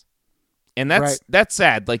plan was. And that's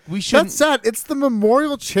sad. Like, we shouldn't. That's sad. It's the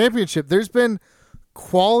Memorial Championship. There's been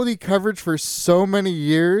quality coverage for so many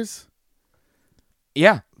years.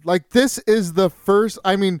 Yeah. Like, this is the first.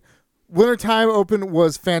 I mean, Wintertime Open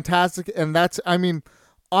was fantastic. And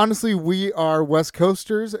honestly, we are West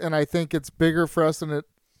Coasters, and I think it's bigger for us than it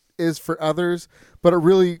is for others. But it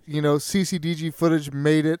really, CCDG footage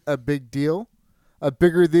made it a big deal, a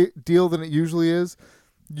bigger deal than it usually is.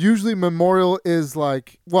 Usually Memorial is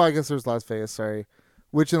like, well, I guess there's Las Vegas,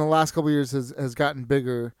 which in the last couple of years has gotten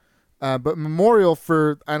bigger. But Memorial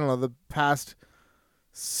for, I don't know, the past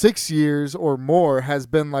 6 years or more has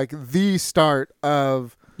been like the start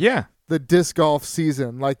of the disc golf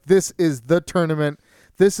season. Like, this is the tournament.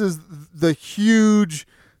 This is the huge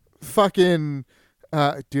fucking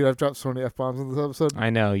dude, I've dropped so many F-bombs in this episode. I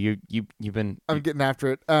know. You've been I'm getting after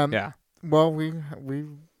it. Yeah. Well, we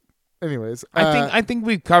anyways. I think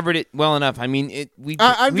we've covered it well enough. I mean, we've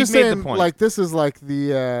just made saying, the point. like, this is like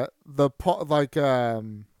the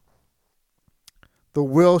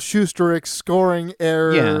Will Schusterick scoring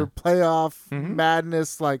error playoff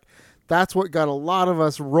madness. Like, that's what got a lot of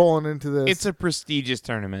us rolling into this. It's a prestigious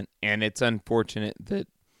tournament, and it's unfortunate that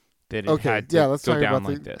it had to let's go talk down about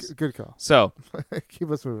like this. Good call. So keep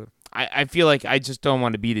us moving. I feel like I just don't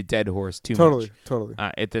want to beat a dead horse too much. Totally.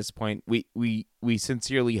 At this point, we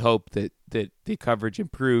sincerely hope that the coverage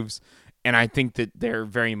improves, and I think that they're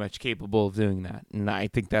very much capable of doing that. And I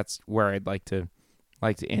think that's where I'd like to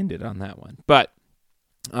end it on that one. But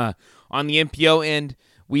on the MPO end,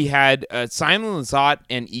 we had Simon Lizotte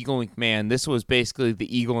and Eagle McMahon. This was basically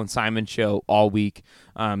the Eagle and Simon show all week.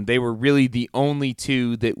 They were really the only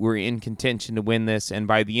two that were in contention to win this, and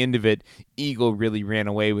by the end of it, Eagle really ran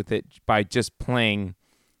away with it by just playing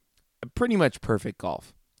pretty much perfect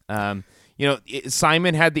golf.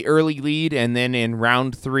 Simon had the early lead, and then in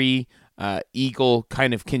round 3, Eagle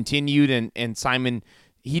kind of continued, and Simon,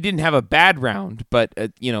 he didn't have a bad round, but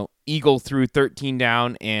Eagle threw 13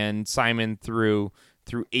 down, and Simon threw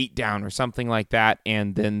 8 down or something like that,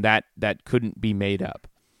 and then that couldn't be made up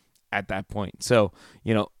at that point. So,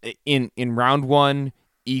 in round 1,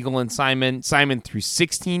 Eagle and Simon threw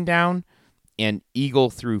 16 down, and Eagle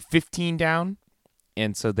threw 15 down,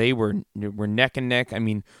 and so they were neck and neck. I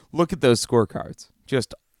mean, look at those scorecards.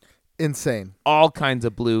 Just insane. All kinds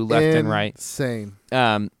of blue left and right. Insane.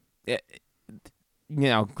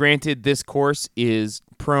 Granted, this course is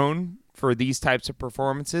prone for these types of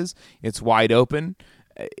performances. It's wide open.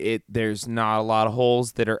 There's not a lot of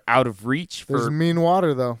holes that are out of reach. There's mean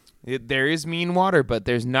water, though. There is mean water, but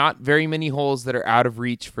there's not very many holes that are out of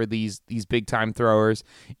reach for these big time throwers.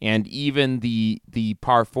 And even the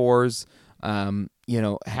par 4s,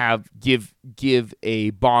 give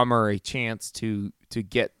a bomber a chance to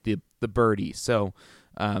get the birdie. So,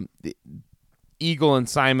 Eagle and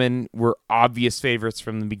Simon were obvious favorites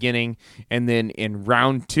from the beginning, and then in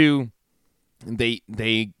round 2,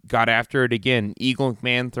 they got after it again. Eagle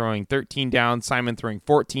McMahon throwing 13 down, Simon throwing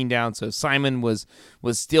 14 down. So Simon was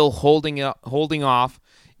still holding off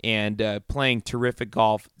and playing terrific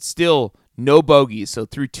golf. Still no bogeys. So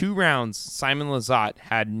through 2 rounds, Simon Lizotte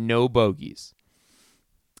had no bogeys,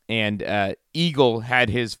 and Eagle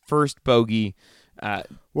had his first bogey just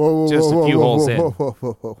a few holes in.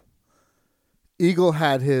 Whoa. Eagle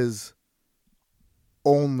had his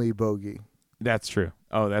only bogey. That's true.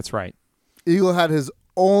 Oh, that's right. Eagle had his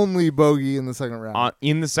only bogey in the second round.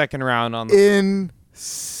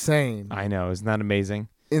 Insane. I know. Isn't that amazing?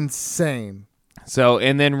 Insane. So,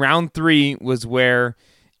 and then round 3 was where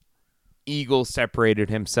Eagle separated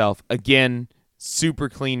himself. Again, super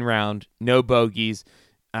clean round. No bogeys.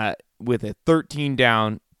 With a 13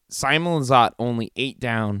 down. Simon Lizotte only 8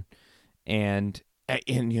 down. And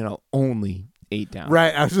only 8 down.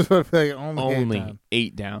 Right. I was just about to say only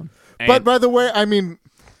 8 down. But by the way, I mean,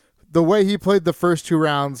 the way he played the first 2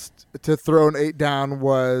 rounds to throw an 8 down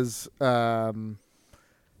was that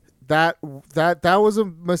was a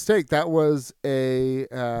mistake. That was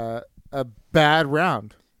a bad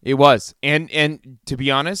round. It was. And to be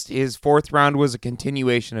honest, his 4th round was a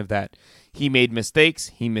continuation of that. He made mistakes.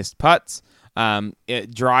 He missed putts.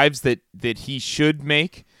 Drives that he should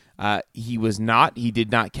make. He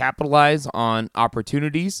did not capitalize on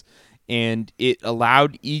opportunities, and it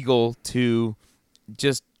allowed Eagle to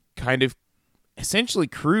just kind of essentially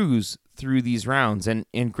cruise through these rounds. And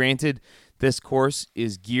granted, this course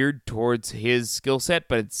is geared towards his skill set,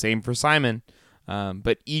 but it's same for Simon.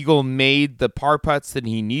 But Eagle made the par putts that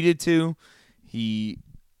he needed to. He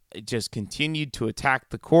just continued to attack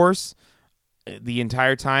the course the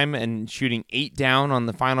entire time and shooting 8 down on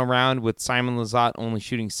the final round, with Simon Lizotte only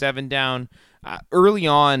shooting 7 down. Early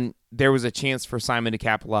on, there was a chance for Simon to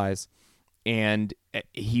capitalize, and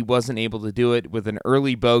he wasn't able to do it with an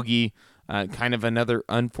early bogey, kind of another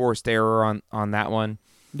unforced error on that one.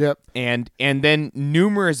 Yep. And then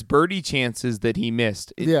numerous birdie chances that he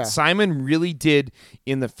missed. Simon really did,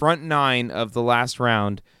 in the front 9 of the last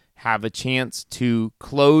round, have a chance to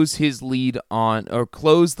close his lead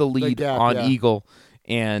close the lead on Eagle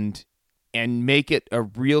and make it a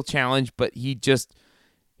real challenge, but he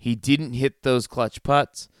didn't hit those clutch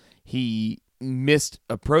putts. He missed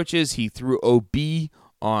approaches. He threw OB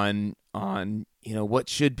on what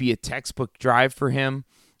should be a textbook drive for him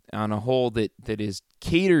on a hole that is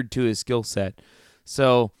catered to his skill set.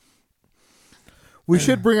 So we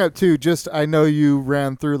should bring up too, I know you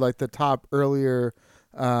ran through like the top earlier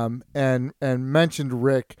and mentioned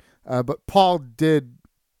Rick, but Paul did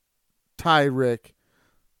tie Rick.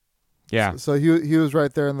 Yeah. So he was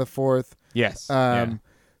right there in the 4th. Yes.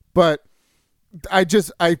 But I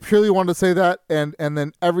purely wanted to say that, and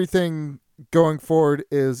then everything going forward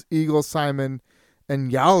is Eagle, Simon,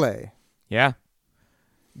 and Yale. Yeah.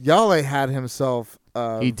 Yale had himself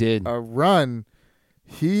he did a run.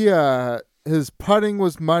 He his putting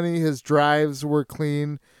was money, his drives were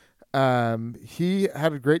clean. He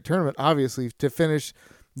had a great tournament, obviously, to finish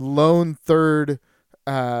lone third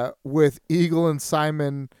with Eagle and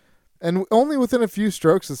Simon, and only within a few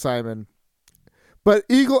strokes of Simon. But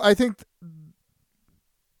Eagle, I think,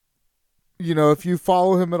 if you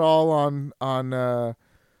follow him at all on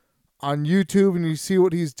YouTube and you see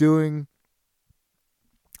what he's doing,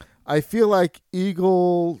 I feel like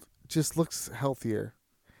Eagle just looks healthier.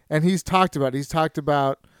 And he's talked about his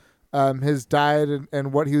diet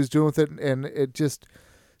and what he was doing with it, and it just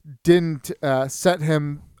didn't set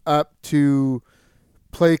him up to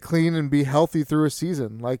play clean and be healthy through a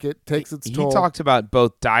season. Like, it takes its toll. He talked about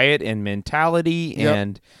both diet and mentality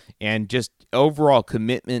and just overall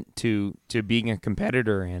commitment to being a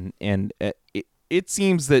competitor, and it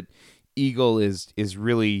seems that Eagle is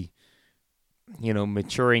really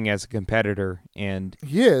maturing as a competitor, and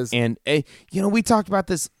he is. And we talked about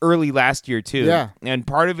this early last year too. Yeah. And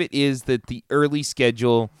part of it is that the early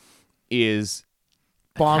schedule is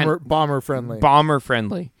bomber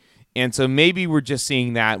friendly. And so maybe we're just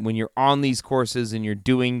seeing that when you're on these courses and you're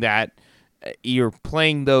doing that, you're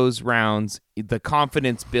playing those rounds, the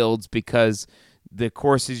confidence builds because the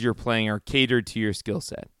courses you're playing are catered to your skill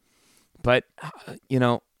set. But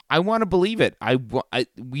I want to believe it.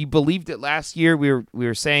 We believed it last year. We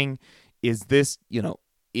were saying, is this,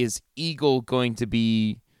 is Eagle going to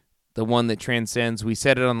be the one that transcends? We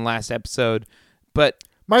said it on the last episode, but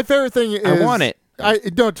my favorite thing is I want it. I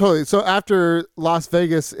don't totally. So after Las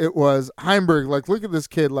Vegas, it was Heimberg. Like, look at this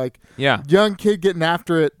kid, young kid getting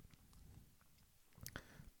after it.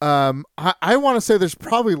 I want to say there's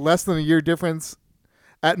probably less than a year difference,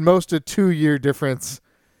 at most a 2-year difference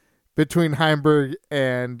between Heimberg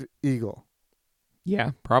and Eagle.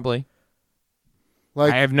 Yeah, probably.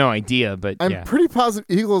 Like, I have no idea, but I'm pretty positive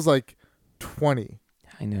Eagle's like 20.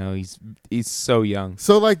 I know, he's so young.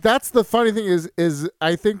 So that's the funny thing is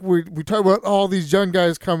I think we talk about all these young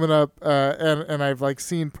guys coming up, and I've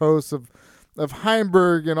seen posts of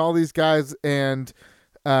Heimberg and all these guys, and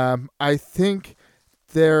I think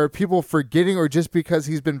there are people forgetting, or just because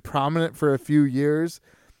he's been prominent for a few years,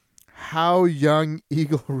 how young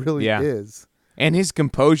Eagle really is. And his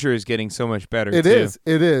composure is getting so much better, It is.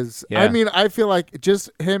 Yeah. I mean, I feel like just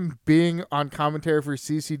him being on commentary for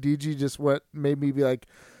CCDG just what made me be like,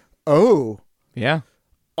 oh. Yeah.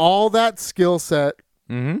 All that skill set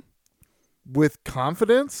with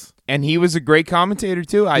confidence. And he was a great commentator,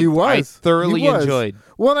 too. He was. I thoroughly enjoyed.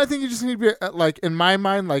 Well, and I think you just need to be, in my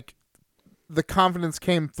mind, the confidence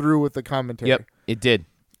came through with the commentary. Yep, it did.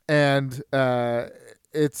 And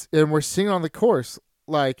and we're seeing it on the course,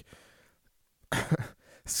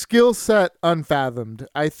 skill set unfathomed.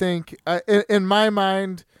 I think in my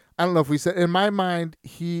mind, I don't know if we said, in my mind,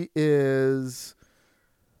 he is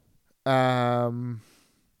number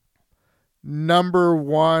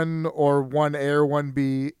 1 or 1A or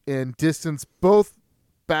 1B in distance, both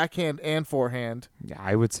backhand and forehand. Yeah,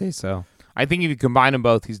 I would say so. I think if you combine them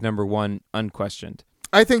both, he's number 1, unquestioned.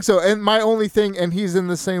 I think so. And my only thing, and he's in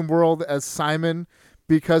the same world as Simon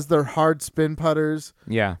because they're hard spin putters.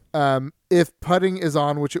 Yeah. If putting is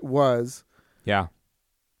on, which it was. Yeah.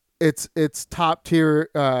 it's top tier,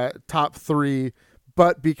 top three,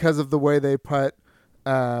 but because of the way they put,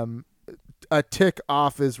 a tick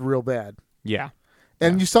off is real bad. Yeah.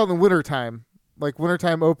 And you saw in the wintertime, like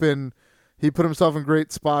wintertime open, he put himself in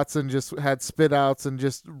great spots and just had spit outs and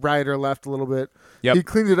just right or left a little bit. Yep. He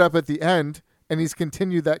cleaned it up at the end, and he's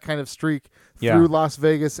continued that kind of streak through Las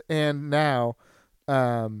Vegas and now.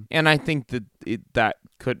 And I think that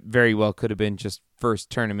could have been just first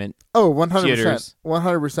tournament. Oh, 100%. Jitters.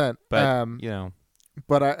 100%. But,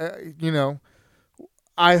 But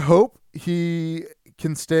I hope he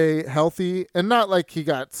can stay healthy, and not like he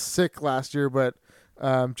got sick last year, but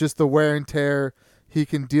just the wear and tear, he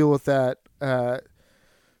can deal with that,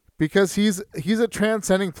 because he's a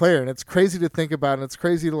transcending player, and it's crazy to think about, and it's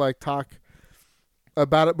crazy to like talk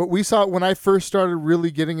about it. But we saw it when I first started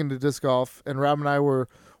really getting into disc golf, and Rob and I were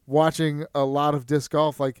watching a lot of disc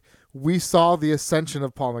golf. Like, we saw the ascension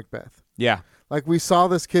of Paul Macbeth. Yeah. Like, we saw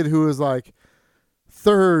this kid who was like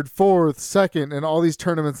third, fourth, second in all these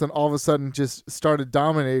tournaments, and all of a sudden just started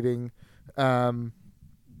dominating. And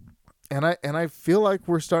I feel like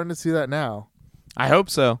we're starting to see that now. I hope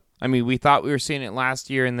so. I mean, we thought we were seeing it last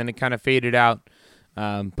year, and then it kind of faded out.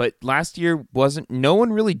 But last year no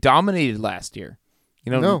one really dominated last year.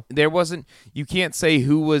 No. There wasn't. You can't say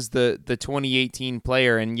who was the 2018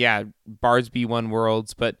 player. And yeah, Barsby won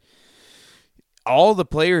Worlds, but all the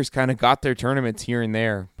players kind of got their tournaments here and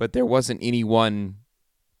there. But there wasn't any one,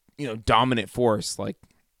 dominant force. Like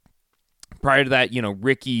prior to that,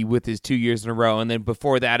 Ricky with his 2 years in a row, and then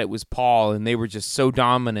before that it was Paul, and they were just so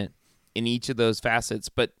dominant in each of those facets.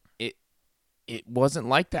 But it wasn't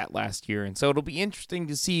like that last year, and so it'll be interesting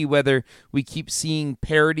to see whether we keep seeing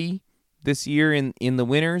parity this year in the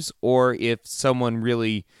winners, or if someone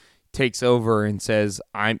really takes over and says,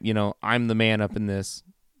 I'm the man up in this.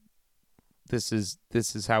 This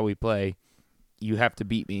is how we play. You have to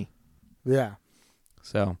beat me. Yeah.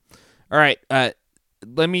 So, all right.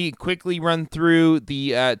 Let me quickly run through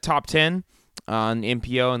the top 10 on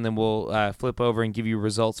MPO, and then we'll flip over and give you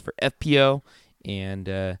results for FPO.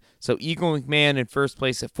 And so Eagle McMahon in first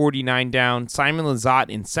place at 49 down. Simon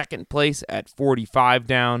Lizotte in second place at 45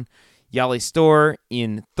 down. Yale Storr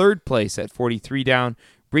in third place at 43 down.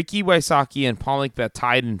 Ricky Wysocki and Paul Macbeth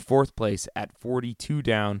tied in fourth place at 42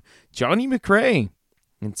 down. Johnny McRae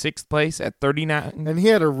in sixth place at 39. And he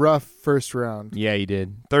had a rough first round. Yeah, he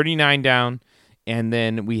did. 39 down. And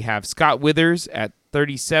then we have Scott Withers at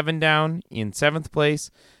 37 down in seventh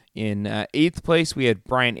place. In eighth place, we had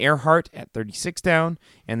Brian Earhart at 36 down.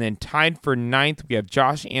 And then tied for ninth, we have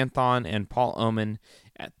Josh Anthon and Paul Oman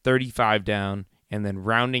at 35 down. And then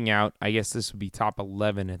rounding out, I guess this would be top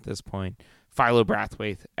 11 at this point, Philo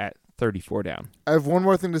Brathwaite at 34 down. I have one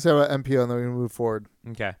more thing to say about MPO, and then we can move forward.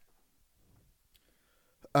 Okay.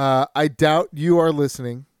 I doubt you are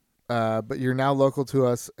listening, but you're now local to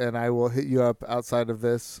us, and I will hit you up outside of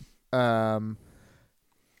this. Kyle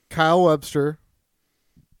Webster,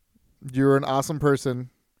 you're an awesome person.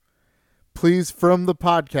 Please, from the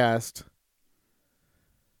podcast,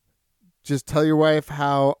 just tell your wife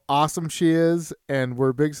how awesome she is, and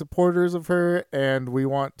we're big supporters of her, and we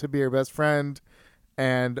want to be her best friend,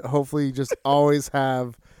 and hopefully just always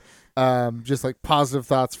have just like positive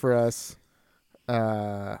thoughts for us.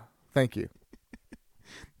 Thank you.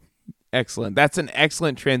 Excellent. That's an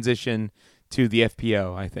excellent transition to the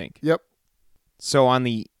FPO, I think. Yep. So on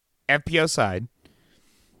the FPO side,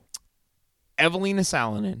 Evelina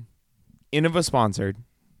Salonen, Innova sponsored,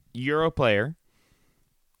 Euro player,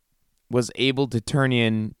 was able to turn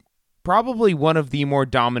in probably one of the more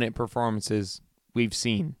dominant performances we've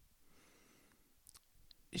seen.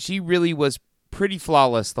 She really was pretty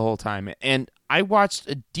flawless the whole time. And I watched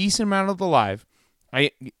a decent amount of the live.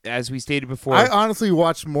 As we stated before, I honestly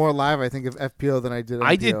watched more live, I think, of FPO than I did MPO.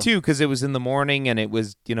 I did too, because it was in the morning and it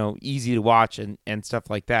was, easy to watch and stuff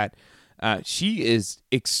like that. She is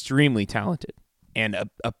extremely talented and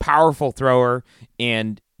a powerful thrower,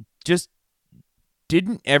 and just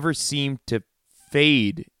didn't ever seem to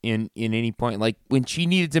fade in any point. Like when she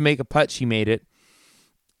needed to make a putt, she made it,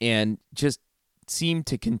 and just seemed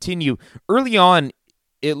to continue. Early on,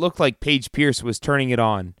 it looked like Paige Pierce was turning it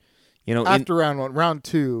on. After round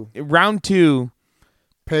two,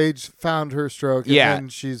 Paige found her stroke, and then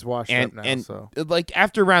she's washed up now. And so, like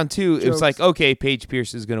after round two, it was like, okay, Paige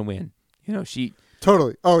Pierce is gonna win. She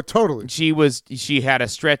totally. She had a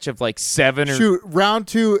stretch of like round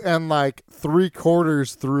two and like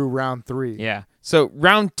 3/4 through round three. Yeah. So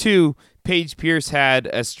round two, Paige Pierce had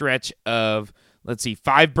a stretch of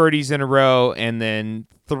 5 birdies in a row, and then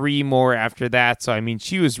 3 more after that. So I mean,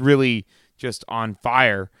 she was really just on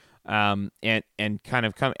fire. And kind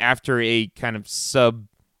of come after a kind of sub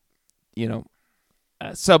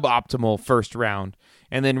suboptimal first round.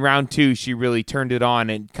 And then round 2, she really turned it on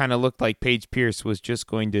and kind of looked like Paige Pierce was just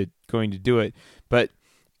going to do it. But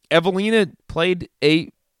Evelina played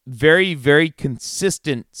a very, very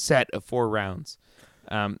consistent set of 4 rounds.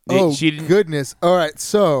 Goodness. All right,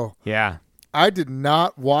 so yeah, I did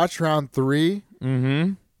not watch round 3.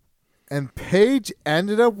 Mm-hmm. And Paige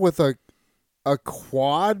ended up with a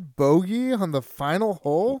quad bogey on the final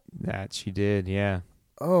hole? That she did, yeah.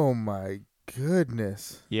 Oh, my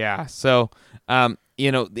goodness. Yeah, so, and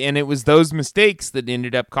it was those mistakes that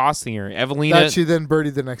ended up costing her. Evelina... That she then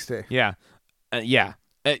birdied the next day. Yeah. Yeah.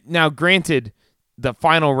 Now, granted, the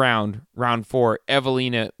final round, round 4,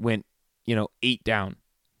 Evelina went, 8 down.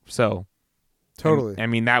 So... Totally. I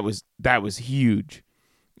mean, that was huge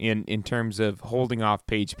in terms of holding off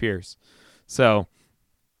Paige Pierce. So,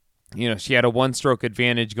 she had a 1-stroke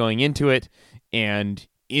advantage going into it and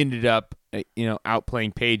ended up,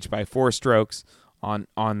 outplaying Paige by 4 strokes on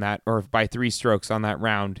that, or by 3 strokes on that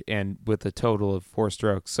round, and with a total of 4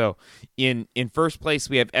 strokes. So, in first place,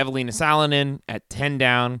 we have Evelina Salonen at 10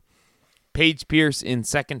 down, Paige Pierce in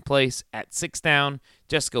second place at 6 down,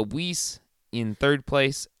 Jessica Weiss in third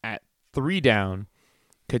place at 3 down.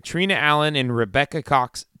 Katrina Allen and Rebecca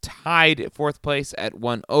Cox tied at 4th place at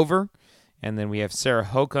 1 over. And then we have Sarah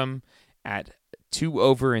Hokum at 2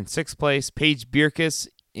 over in 6th place. Paige Bierkes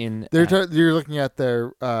in... You're looking at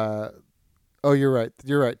their... you're right.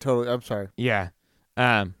 You're right. Totally. I'm sorry. Yeah.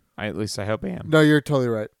 At least I hope I am. No, you're totally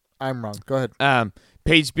right. I'm wrong. Go ahead.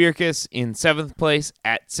 Paige Bierkes in 7th place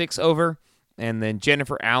at 6 over. And then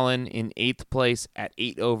Jennifer Allen in 8th place at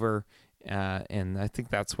 8 over. And I think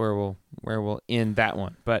that's where we'll end that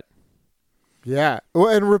one. But yeah, well,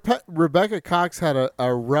 and Rebecca Cox had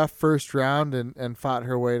a rough first round and fought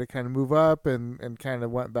her way to kind of move up and kind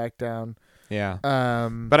of went back down. Yeah.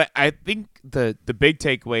 But I think the big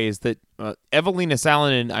takeaway is that Evelina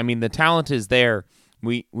Salonen, I mean, the talent is there.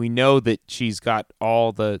 We know that she's got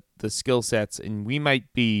all the skill sets, and we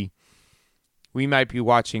might be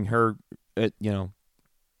watching her,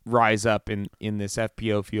 rise up in this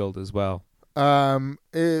FPO field as well.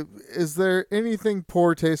 Is there anything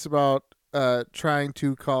poor taste about trying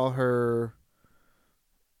to call her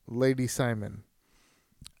Lady Simon?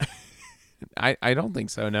 I don't think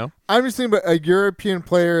so, no. I'm just thinking about a European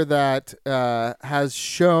player that has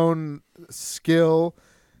shown skill,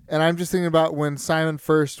 and I'm just thinking about when Simon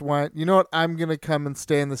first went, you know what, I'm going to come and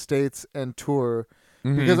stay in the States and tour.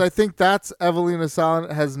 Mm-hmm. Because I think that's Evelina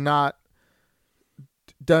Salonen has not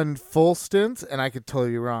done full stints, and I could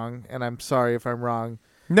totally be wrong, and I'm sorry if I'm wrong.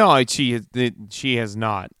 No, she has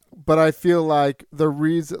not. But I feel like the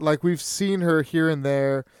reason, like we've seen her here and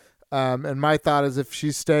there, and my thought is if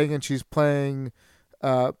she's staying and she's playing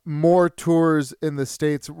more tours in the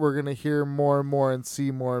States, we're going to hear more and more and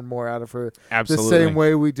see more and more out of her. Absolutely. The same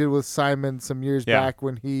way we did with Simon some years back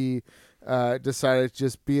when he decided to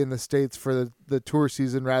just be in the States for the tour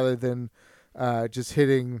season rather than just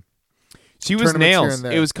hitting. She was nails.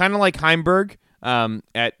 It was kind of like Heimberg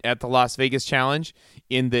at the Las Vegas Challenge,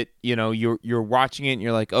 in that you're watching it and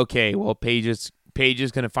you're like, okay, well, Paige is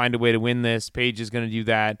going to find a way to win this. Paige is going to do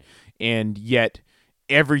that, and yet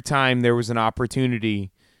every time there was an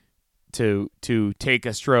opportunity to take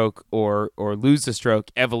a stroke or lose a stroke,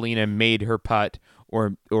 Evelina made her putt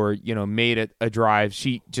or made a drive.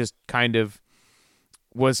 She just kind of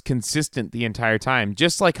was consistent the entire time,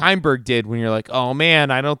 just like Heimberg did when you're like, oh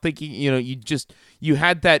man, I don't think you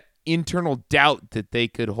had that internal doubt that they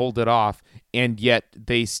could hold it off, and yet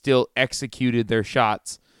they still executed their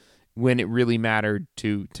shots when it really mattered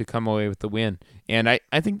to come away with the win. And I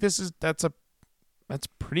think that's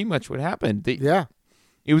pretty much what happened.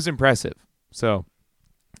 It was impressive. So,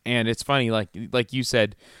 and it's funny, like you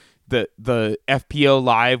said, the FPO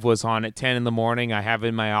live was on at 10 in the morning. I have it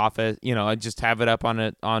in my office. I just have it up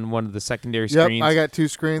on one of the secondary screens. Yep, I got 2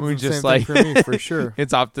 screens. We're just same thing for me, for sure.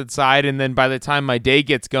 It's off to the side, and then by the time my day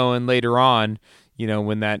gets going later on,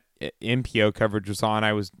 when that MPO coverage was on,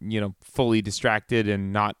 I was fully distracted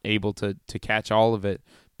and not able to catch all of it.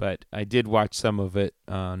 But I did watch some of it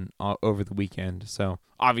over the weekend. So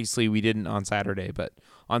obviously we didn't on Saturday, but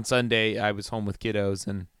on Sunday I was home with kiddos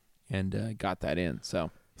and got that in.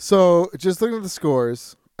 So just looking at the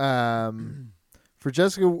scores, for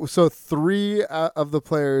Jessica, so 3 of the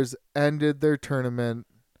players ended their tournament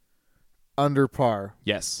under par.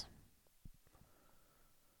 Yes.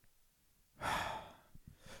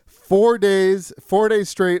 4 days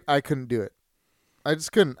straight, I couldn't do it. I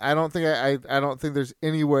just couldn't. I don't think I don't think there's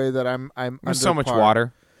any way that I'm There's under so much par.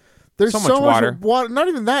 water. There's so much water. Not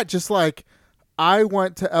even that. Just like I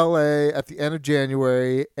went to LA at the end of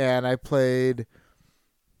January and I played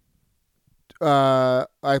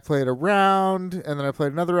I played a round, and then I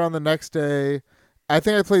played another round the next day. I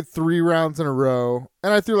think I played 3 rounds in a row,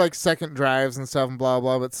 and I threw like second drives and stuff and blah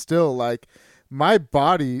blah. But still, like my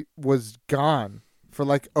body was gone for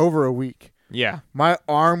like over a week. Yeah. My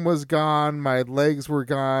arm was gone. My legs were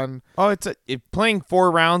gone. Oh, playing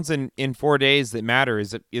 4 rounds in 4 days that matter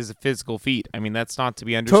is a physical feat. I mean, that's not to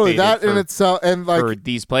be understated. Totally, that in itself, and like for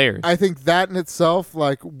these players, I think that in itself,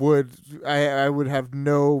 like I would have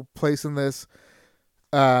no place in this.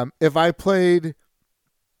 If I played,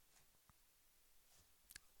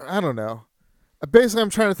 I don't know. Basically, I'm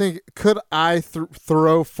trying to think: could I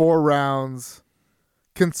throw 4 rounds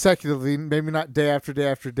consecutively, maybe not day after day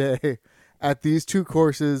after day, at these 2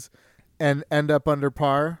 courses and end up under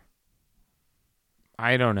par?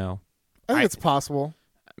 I don't know. I think it's possible.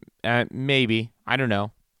 Maybe. I don't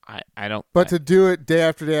know. I don't. But to do it day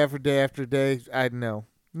after day after day after day, I know.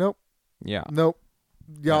 Nope. Yeah. Nope.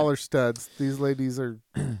 Y'all are studs. These ladies are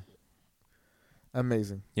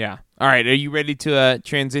amazing. Yeah. All right. Are you ready to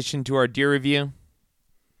transition to our beer review?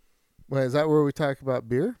 Wait, is that where we talk about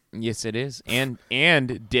beer? Yes, it is. And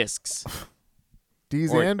discs.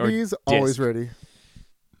 D's and B's, always ready.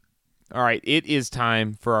 All right, it is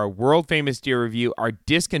time for our world-famous beer review, our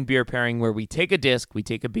disc and beer pairing, where we take a disc, we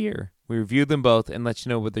take a beer, we review them both, and let you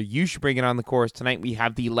know whether you should bring it on the course. Tonight we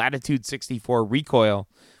have the Latitude 64 Recoil,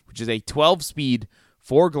 which is a 12-speed,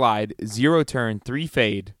 4-glide, 0-turn,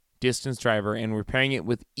 3-fade distance driver, and we're pairing it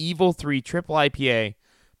with Evil 3 Triple IPA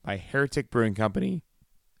by Heretic Brewing Company,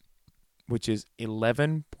 which is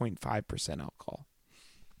 11.5% alcohol.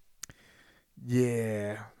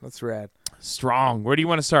 Yeah, that's rad. Strong. Where do you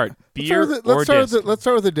want to start? Beer let's or disc? Let's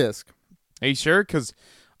start with the disc. Are you sure? Because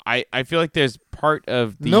I feel like there's part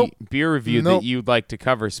of the beer review that you'd like to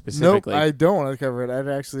cover specifically. Nope, I don't want to cover it. I'd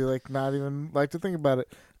actually not even like to think about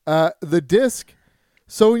it. The disc.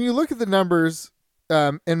 So when you look at the numbers,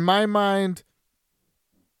 in my mind,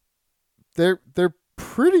 they're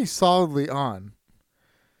pretty solidly on.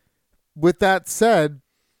 With that said,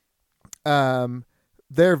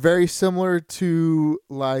 they're very similar to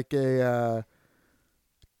like a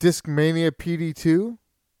Discmania PD2,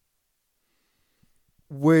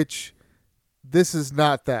 which this is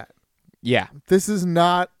not that. Yeah. This is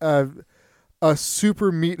not a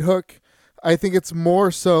super meat hook. I think it's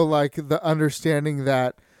more so like the understanding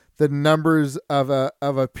that the numbers of a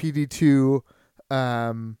PD2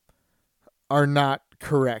 are not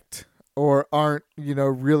correct or aren't,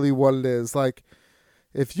 really what it is. Like,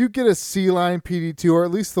 if you get a C-line PD2, or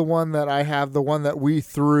at least the one that I have, the one that we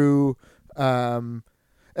threw, and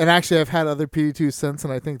actually I've had other PD2s since,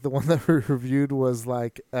 and I think the one that we reviewed was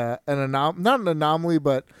like not an anomaly,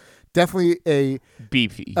 but definitely a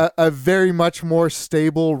beefy, a very much more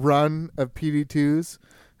stable run of PD2s.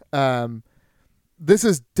 This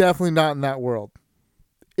is definitely not in that world.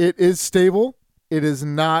 It is stable. It is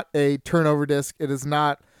not a turnover disc. It is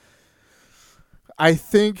not. I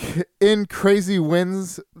think in crazy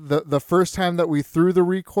winds, the first time that we threw the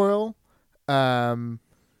Recoil,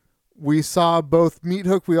 we saw both meat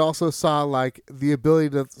hook. We also saw like the ability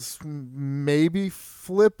to maybe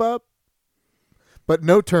flip up, but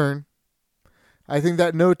no turn. I think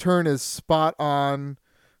that no turn is spot on.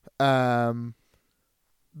 The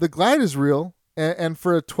glide is real, and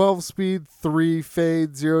for a 12-speed,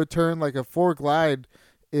 3-fade, 0-turn, like a 4-glide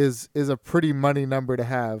is a pretty money number to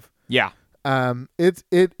have. Yeah.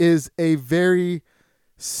 It is a very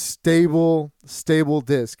stable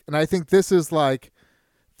disc. And I think this is like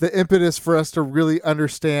the impetus for us to really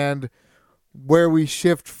understand where we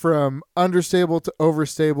shift from understable to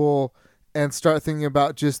overstable and start thinking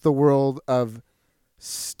about just the world of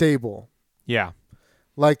stable. Yeah.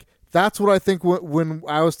 Like, that's what I think when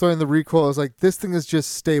I was throwing the Recoil, I was like, this thing is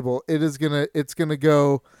just stable. It's gonna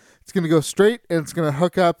go straight, and it's gonna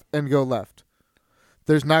hook up and go left.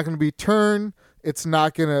 There's not going to be turn. It's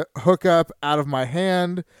not going to hook up out of my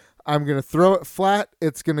hand. I'm going to throw it flat.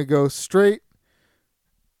 It's going to go straight,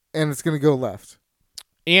 and it's going to go left.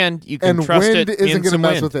 And you can trust it. And wind isn't going to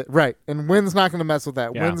mess wind. with it, right? And wind's not going to mess with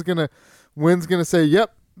that. Yeah. Wind's going to say,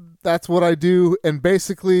 "Yep, that's what I do." And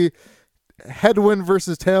basically, headwind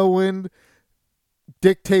versus tailwind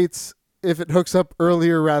dictates if it hooks up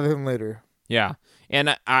earlier rather than later. Yeah.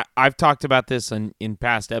 And I've talked about this in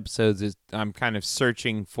past episodes. Is I'm kind of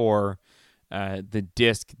searching for the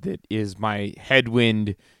disc that is my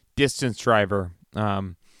headwind distance driver.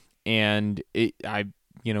 And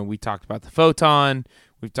we talked about the Photon,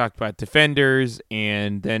 we've talked about Defenders,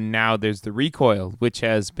 and then now there's the Recoil, which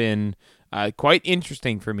has been quite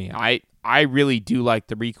interesting for me. I really do like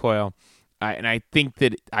the Recoil, and I think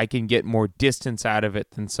that I can get more distance out of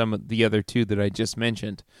it than some of the other two that I just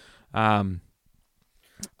mentioned.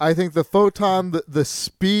 I think the Photon, the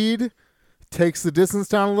speed takes the distance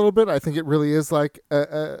down a little bit. I think it really is like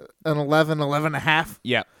an 11 and a half.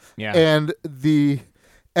 Yeah. Yeah.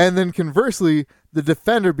 And then conversely, the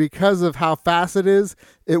Defender, because of how fast it is,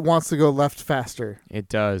 it wants to go left faster. It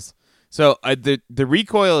does. So the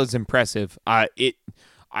recoil is impressive.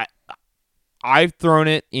 I've thrown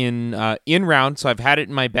it in round, so I've had it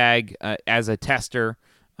in my bag as a tester.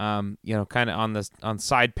 Kind of on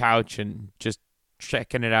side pouch and just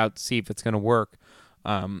checking it out to see if it's going to work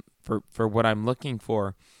for what I'm looking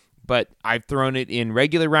for. But I've thrown it in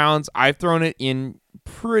regular rounds. I've thrown it in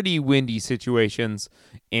pretty windy situations,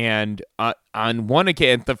 and on one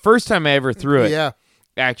occasion, the first time I ever threw it,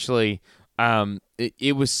 actually,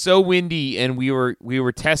 it was so windy, and we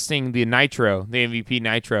were testing the nitro, the MVP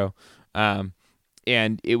nitro, and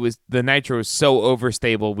the nitro was so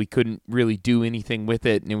overstable we couldn't really do anything with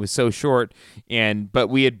it, and it was so short. But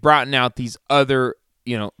we had brought out these other,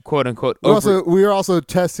 quote unquote. We were also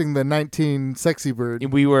testing the 19 Sexy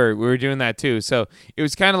Bird. We were doing that too. So it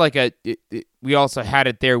was kind of like we also had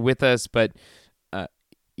it there with us, but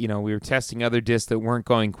we were testing other discs that weren't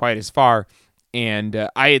going quite as far. And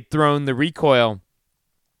I had thrown the recoil,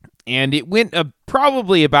 and it went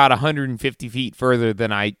probably about 150 feet further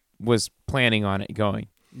than I was planning on it going.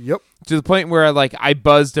 Yep. To the point where I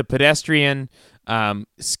buzzed a pedestrian,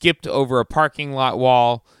 skipped over a parking lot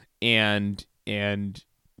wall, and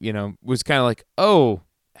was kind of like, oh,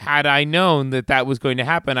 had I known that was going to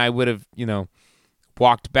happen, I would have,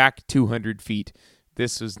 walked back 200 feet.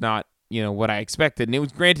 This was not, what I expected. And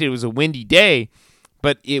it was a windy day,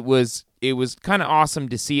 but it was kind of awesome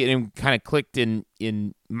to see it, and kind of clicked in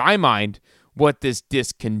my mind what this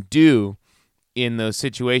disc can do in those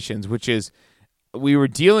situations, which is we were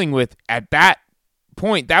dealing with at that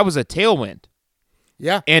point, that was a tailwind.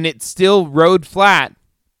 Yeah. And it still rode flat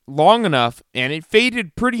long enough, and it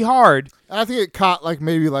faded pretty hard. I think it caught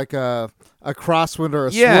maybe a crosswind or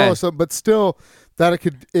a swirl or something, but still that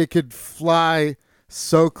it could fly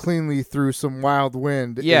so cleanly through some wild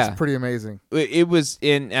wind. Yeah. It's pretty amazing. It was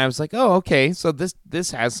and I was like, oh, okay, so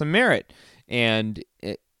this has some merit. And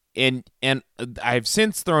I've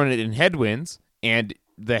since thrown it in headwinds, and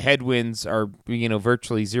the headwinds are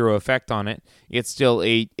virtually zero effect on it. It's still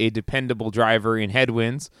a dependable driver in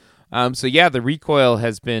headwinds. So yeah, the recoil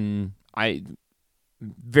has been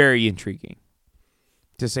very intriguing,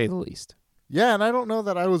 to say the least. Yeah, and I don't know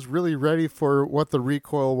that I was really ready for what the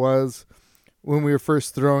recoil was when we were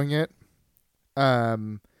first throwing it.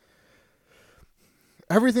 Everything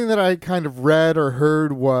that I kind of read or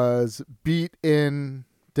heard was beat in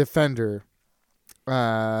Defender,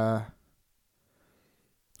 or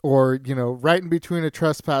right in between a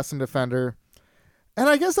Trespass and Defender. And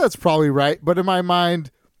I guess that's probably right, but in my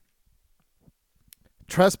mind,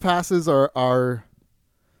 Trespasses are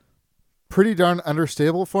pretty darn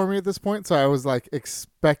understable for me at this point, so I was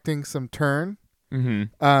expecting some turn.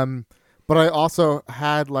 Mm-hmm. But I also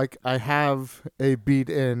had I have a beat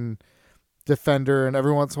in Defender, and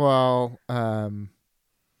every once in a while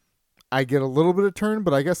I get a little bit of turn,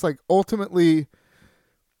 but I guess ultimately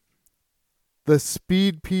the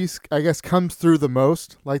speed piece comes through the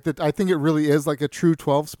most. I think it really is a true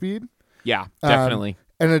 12 speed. Yeah, definitely.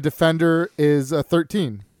 And a Defender is a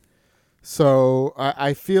 13. So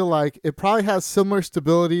I feel like it probably has similar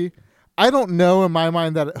stability. I don't know in my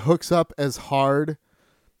mind that it hooks up as hard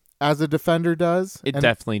as a Defender does. It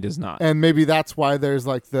definitely does not. And maybe that's why there's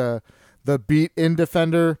the beat in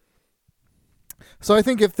Defender. So I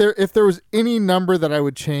think if there was any number that I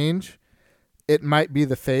would change, it might be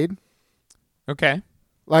the fade. Okay.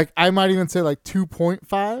 I might even say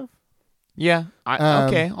 2.5. Yeah.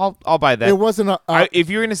 Okay. I'll buy that. It wasn't if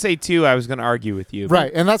you were going to say 2, I was going to argue with you.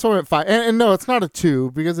 Right, and that's why I went 5. And no, it's not a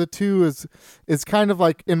 2, because a 2 is kind of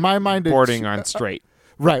in my mind, bordering on straight.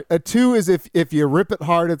 Right. A 2 is if you rip it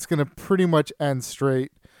hard, it's going to pretty much end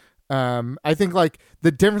straight. I think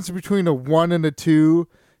the difference between a 1 and a 2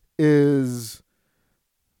 is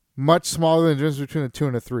much smaller than the difference between a 2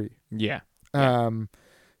 and a 3. Yeah.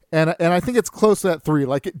 And I think it's close to that 3.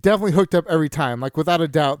 It definitely hooked up every time. Without a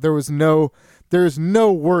doubt, there's no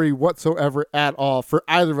worry whatsoever at all for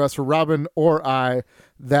either of us, for Robin or I,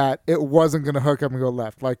 that it wasn't going to hook up and go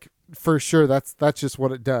left. For sure, that's just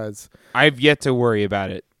what it does. I've yet to worry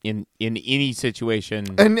about it in any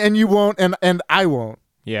situation. And you won't, and I won't.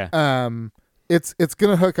 Yeah. It's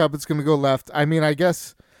going to hook up. It's going to go left. I mean, I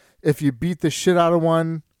guess if you beat the shit out of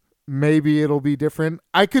one, maybe it'll be different.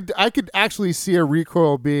 I could actually see a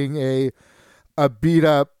recoil being a beat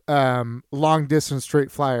up long distance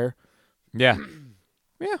straight flyer. Yeah.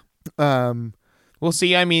 Yeah. Well,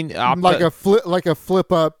 see, I mean, like a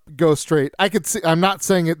flip up, go straight. I could see. I'm not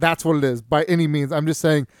saying it. That's what it is by any means. I'm just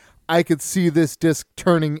saying I could see this disc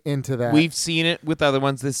turning into that. We've seen it with other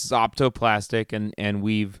ones. This is optoplastic, and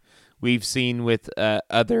we've seen with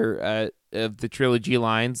other of the trilogy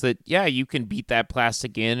lines that you can beat that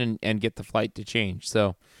plastic in and get the flight to change.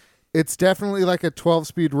 So it's definitely like a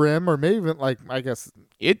 12-speed rim, or maybe even like, I guess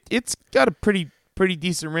it's got a pretty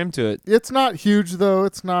decent rim to it. It's not huge though.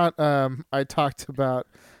 It's not. I talked about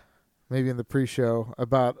maybe in the pre-show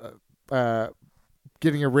about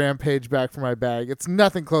getting a Rampage back for my bag. It's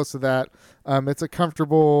nothing close to that. It's a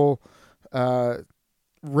comfortable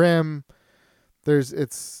rim.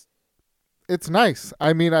 It's nice.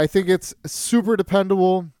 I mean, I think it's super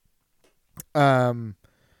dependable. I'm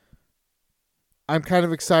kind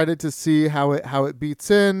of excited to see how it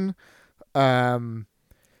beats in.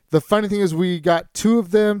 The funny thing is we got two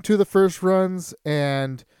of the first runs,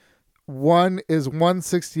 and one is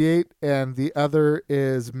 168 and the other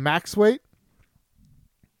is max weight.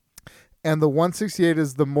 And the 168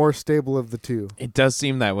 is the more stable of the two. It does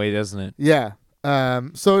seem that way, doesn't it? Yeah.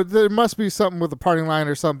 So there must be something with the parting line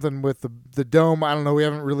or something with the dome. I don't know. We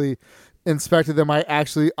haven't really inspected them. I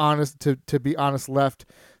actually, to be honest, left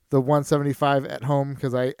the 175 at home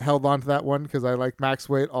because I held on to that one because I like max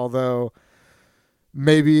weight, although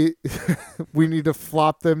maybe we need to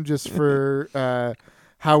flop them just for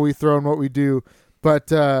how we throw and what we do.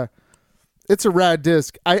 But it's a rad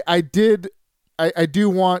disc. I do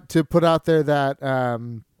want to put out there that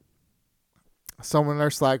someone in our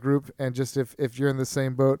Slack group, and just if you're in the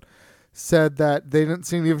same boat, said that they didn't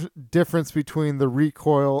see any difference between the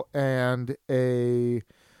Recoil and a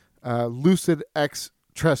Lucid X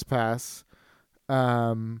Trespass.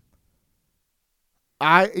 Even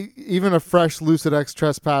a fresh Lucid X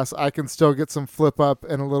Trespass, I can still get some flip up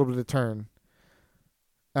and a little bit of turn.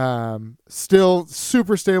 Still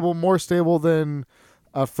super stable, more stable than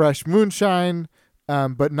a fresh Moonshine,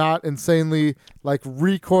 but not insanely. Like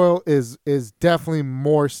Recoil is definitely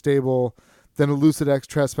more stable than a Lucid X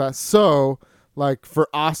Trespass. So, like for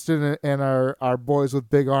Austin and our boys with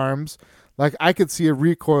big arms, like I could see a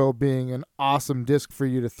Recoil being an awesome disc for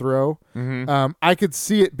you to throw. Mm-hmm. I could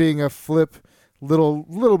see it being a flip,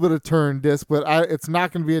 little bit of turn disc, but it's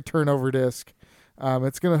not going to be a turnover disc.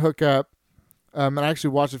 It's going to hook up. And I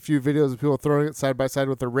actually watched a few videos of people throwing it side by side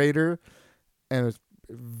with the Raider, and it's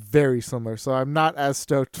very similar. So I'm not as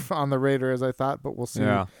stoked on the Raider as I thought, but we'll see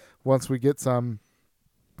once we get some.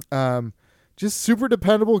 Just super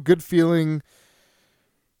dependable, good feeling.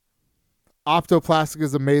 Optoplastic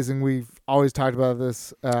is amazing. We've always talked about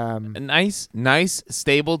this. A nice,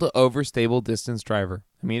 stable to overstable distance driver.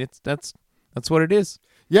 I mean, that's what it is.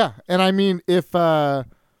 Yeah, and I mean, if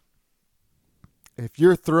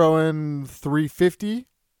you're throwing 350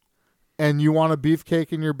 and you want a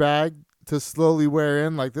beefcake in your bag to slowly wear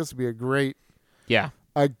in, like this would be a great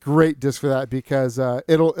disc for that, because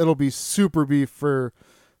it'll be super beef for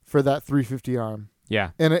that 350 arm. Yeah,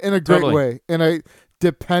 in a great way, in a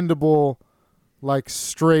dependable, like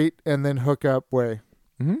straight and then hook up way.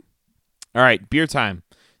 Mm-hmm. All right, beer time.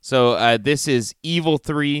 So this is Evil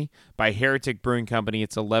 3 by Heretic Brewing Company.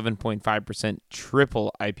 It's 11.5%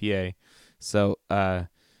 Triple IPA. So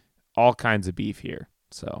all kinds of beef here.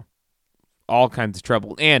 So all kinds of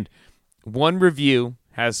trouble. And one review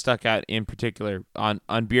has stuck out in particular on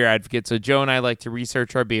Beer Advocate. So Joe and I like to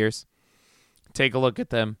research our beers, take a look at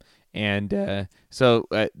them. And so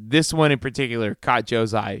this one in particular caught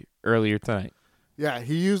Joe's eye earlier tonight. Yeah,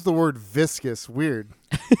 he used the word viscous. Weird.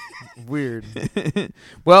 Weird.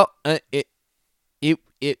 Well, it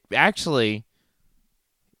actually,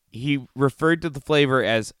 he referred to the flavor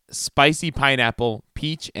as spicy pineapple,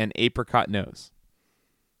 peach, and apricot nose.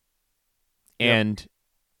 And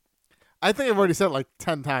I think I've already said it like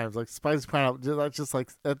 10 times. Like spicy pineapple. That's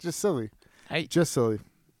just silly. Just silly.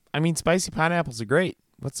 I mean, spicy pineapples are great.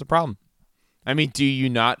 What's the problem? I mean, do you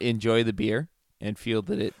not enjoy the beer and feel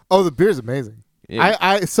that it? Oh, the beer's amazing.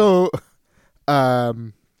 It's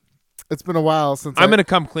been a while since I'm going to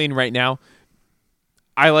come clean right now.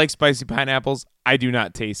 I like spicy pineapples. I do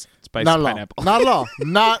not taste spicy pineapple. Not at all.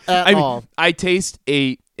 Not at all. I taste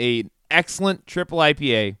a excellent triple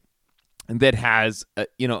IPA that has,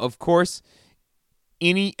 of course,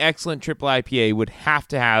 any excellent triple IPA would have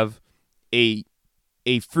to have a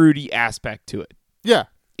fruity aspect to it. Yeah.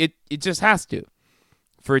 It just has to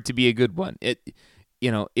for it to be a good one.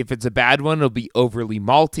 If it's a bad one, it'll be overly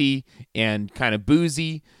malty and kind of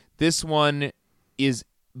boozy. This one is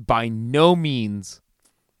by no means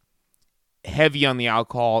heavy on the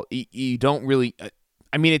alcohol. You don't really.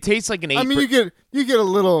 I mean, it tastes like an 8. I mean, you get a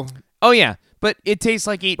little. Oh yeah, but it tastes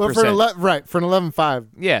like 8%. But for an 11.5.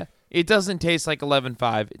 Yeah, it doesn't taste like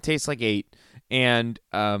 11.5. It tastes like 8, and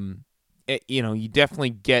you definitely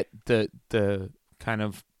get the kind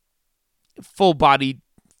of full-bodied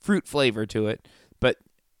fruit flavor to it. But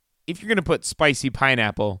if you're gonna put spicy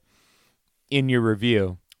pineapple in your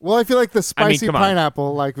review, well, I feel like the spicy come on.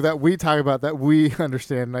 pineapple, like that we talk about, that we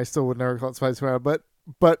understand, and I still would never call it spicy pineapple.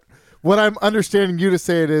 But what I'm understanding you to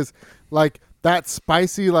say it is like that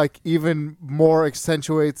spicy, like even more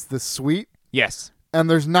accentuates the sweet. Yes. And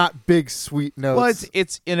there's not big sweet notes. Well,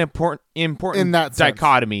 it's an important in that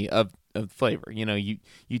dichotomy of flavor. You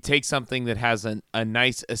take something that has a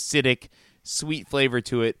nice acidic, sweet flavor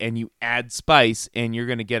to it, and you add spice, and you're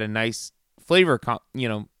going to get a nice flavor,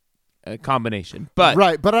 combination. But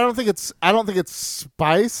right, but I don't think it's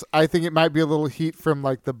spice. I think it might be a little heat from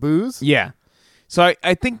like the booze. Yeah. So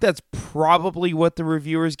I think that's probably what the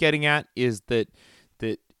reviewer's getting at, is that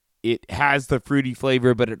it has the fruity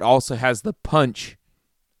flavor, but it also has the punch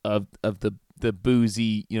of the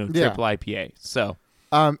boozy, triple IPA. So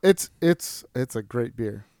it's a great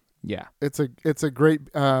beer. Yeah. It's a great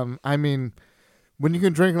I mean, when you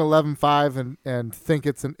can drink an 11.5 and think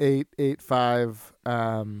it's an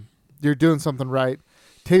 8.5, you're doing something right.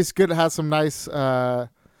 Tastes good. It has some nice great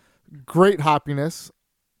hoppiness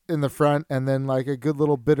in the front, and then like a good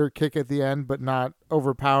little bitter kick at the end, but not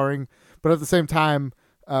overpowering. But at the same time,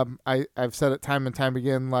 I've said it time and time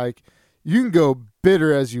again, like you can go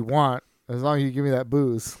bitter as you want as long as you give me that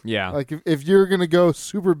booze. Yeah. Like if you're gonna go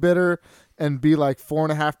super bitter and be like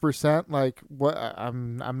 4.5%, like what?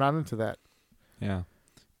 I'm not into that. Yeah.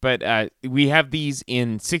 But we have these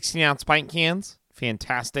in 16-ounce pint cans.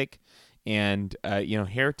 Fantastic. And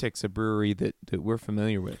Heretic's a brewery that we're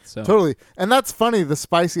familiar with. So totally. And that's funny, the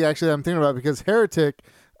spicy actually I'm thinking about, because Heretic,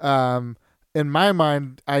 in my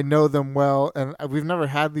mind, I know them well, and we've never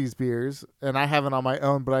had these beers, and I haven't on my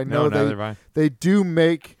own, but I know they do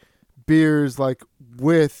make beers like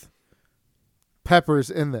with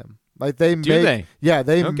peppers in them. Like they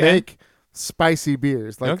make spicy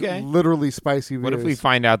beers, like literally spicy beers. What if we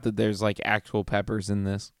find out that there's like actual peppers in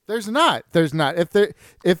this? There's not.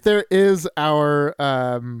 If there is, our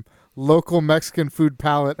local Mexican food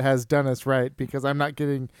palate has done us right, because I'm not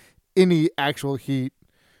getting any actual heat.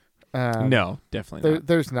 No, definitely not.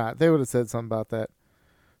 There's not. They would have said something about that.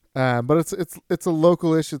 But it's a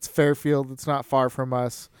local-ish. It's Fairfield. It's not far from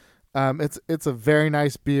us. It's a very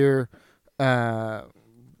nice beer. A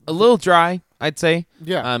little dry, I'd say.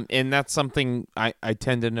 Yeah. And that's something I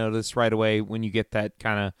tend to notice right away when you get that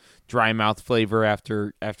kind of dry mouth flavor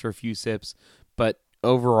after a few sips. But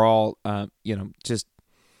overall, just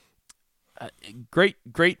great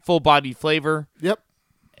full body flavor. Yep.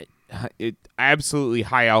 It absolutely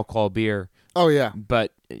high alcohol beer. Oh yeah.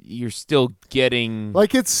 But you're still getting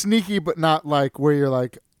like, it's sneaky, but not like where you're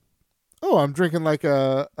like, oh, I'm drinking like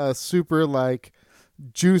a super like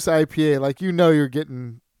juice IPA. Like, you're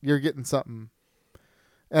getting something.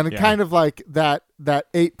 And kind of like that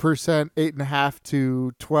 8%, 8.5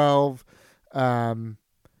 to 12,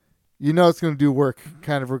 it's going to do work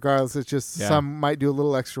kind of regardless. It's just some might do a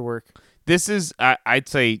little extra work. This is, I'd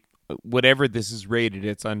say, whatever this is rated,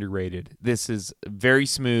 it's underrated. This is very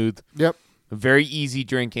smooth. Yep. Very easy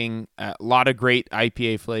drinking. A lot of great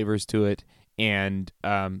IPA flavors to it, and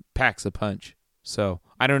packs a punch. So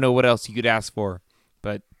I don't know what else you could ask for,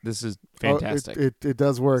 but this is fantastic. It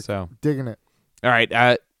does work. So digging it. All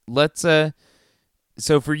right. Let's. So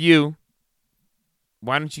for you,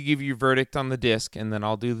 why don't you give your verdict on the disc, and then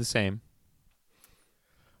I'll do the same.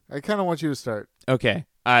 I kind of want you to start. Okay.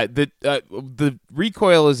 The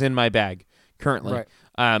Recoil is in my bag currently. Right.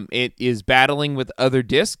 It is battling with other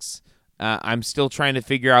discs. I'm still trying to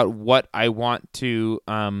figure out how I want to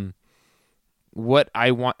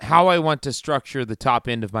structure the top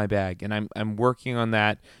end of my bag, and I'm working on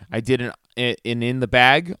that. I did an in the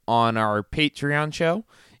bag on our Patreon show,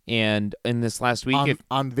 and in this last week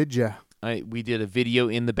on Vidya. We did a video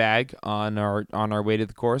in the bag on our way to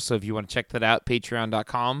the course. So if you want to check that out,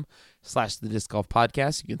 patreon.com/the Disc Golf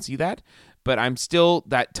Podcast, you can see that. But I'm still,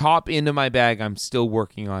 that top end of my bag, I'm still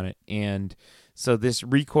working on it. And so this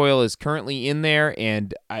Recoil is currently in there,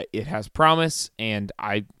 and it has promise, and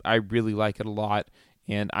I really like it a lot.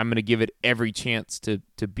 And I'm going to give it every chance to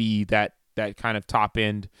be that kind of top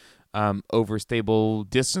end overstable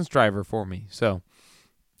distance driver for me. So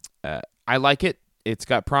I like it. It's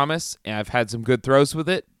got promise, and I've had some good throws with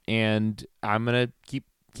it, and I'm going to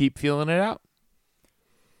keep feeling it out.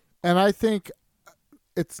 And I think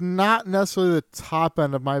it's not necessarily the top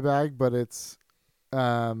end of my bag, but it's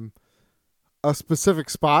a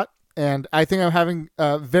specific spot. And I think I'm having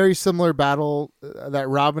a very similar battle that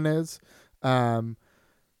Robin is. For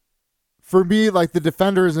me, like the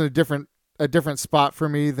Defender is in a different spot for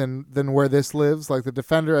me than where this lives. Like the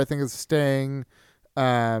Defender, I think is staying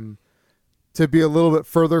to be a little bit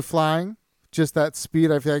further flying. Just that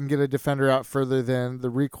speed, I feel I can get a Defender out further than the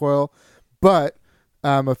Recoil. But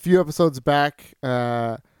a few episodes back,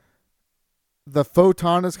 the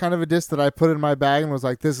Photon is kind of a disc that I put in my bag and was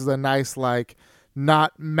like, this is a nice, like,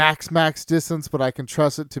 not max distance, but I can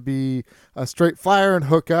trust it to be a straight flyer and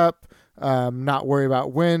hook up, not worry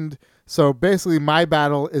about wind. So basically my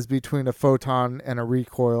battle is between a Photon and a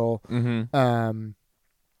Recoil. Mm-hmm. And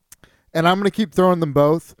I'm going to keep throwing them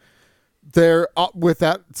both. With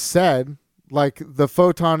that said, like the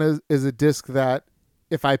Photon is a disc that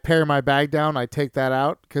if I pare my bag down, I take that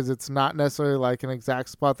out because it's not necessarily like an exact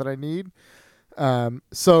spot that I need.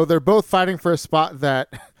 So they're both fighting for a spot that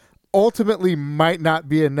ultimately might not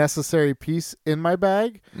be a necessary piece in my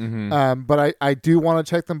bag. Mm-hmm. But I do want to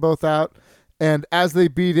check them both out. And as they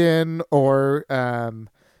beat in or,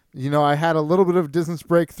 I had a little bit of distance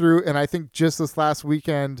breakthrough. And I think just this last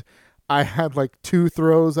weekend, I had like 2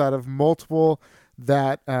 throws out of multiple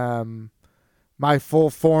that my full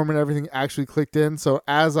form and everything actually clicked in. So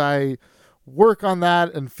as I work on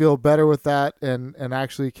that and feel better with that and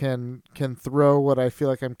actually can throw what I feel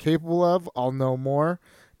like I'm capable of, I'll know more.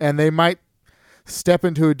 And they might step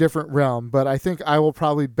into a different realm. But I think I will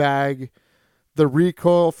probably bag the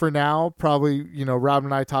Recoil for now. Probably, Rob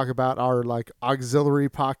and I talk about our like auxiliary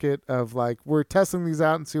pocket of like we're testing these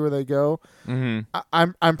out and see where they go. Mm-hmm.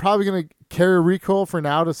 I'm probably going to carry a Recoil for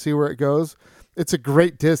now to see where it goes. It's a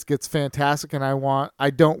great disc. It's fantastic, and I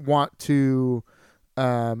don't want to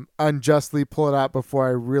unjustly pull it out before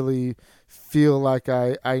I really feel like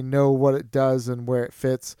I know what it does and where it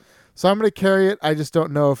fits. So I'm going to carry it. I just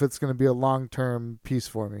don't know if it's going to be a long-term piece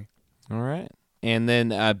for me. All right. And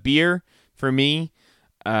then beer for me,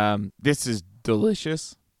 this is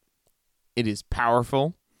delicious. It is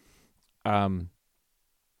powerful. Fuck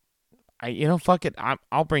it.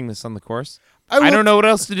 I'll bring this on the course. I don't know what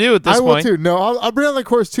else to do at this point. I will too. No, I'll bring it on the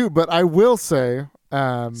course too, but I will say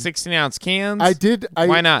 16-ounce cans.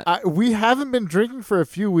 Why not? We haven't been drinking for a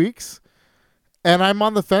few weeks, and I'm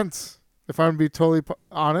on the fence, if I'm going to be totally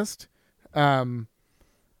honest. I'm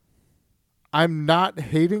not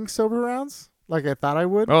hating sober rounds like I thought I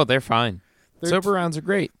would. Oh, they're fine. Sober rounds are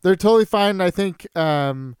great. They're totally fine, I think.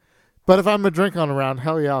 But if I'm a drink on a round,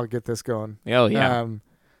 hell yeah, I'll get this going. Oh, yeah.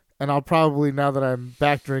 And I'll probably, now that I'm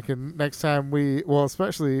back drinking, next time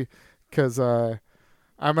especially because I'm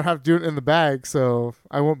going to have to do it in the bag, so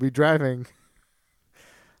I won't be driving.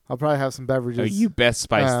 I'll probably have some beverages. Oh, you best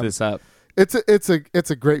spice this up. It's a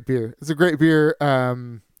great beer. It's a great beer.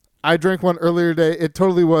 I drank one earlier today. It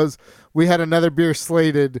totally was. We had another beer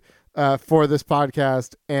slated for this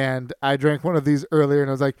podcast, and I drank one of these earlier,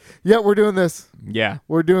 and I was like, yeah, we're doing this. Yeah.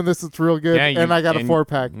 We're doing this. It's real good. Yeah, and I got a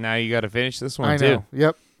 4-pack. Now you got to finish this one, I know. too.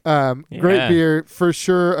 Yep. Great beer. For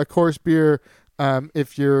sure, a course beer.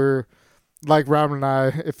 If you're like Robin and I,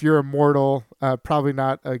 if you're immortal, probably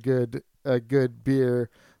not a good beer.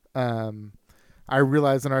 I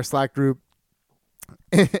realized in our Slack group,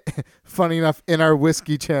 funny enough, in our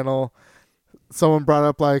whiskey channel, someone brought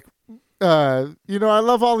up like, I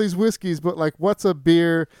love all these whiskeys, but like, what's a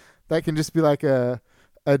beer that can just be like a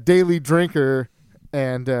daily drinker?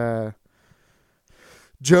 And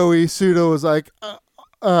Joey Sudo was like,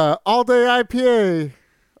 all day IPA,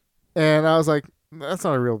 and I was like, that's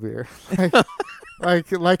not a real beer.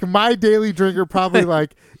 like my daily drinker, probably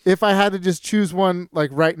like if I had to just choose one,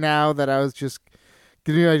 like right now that I was just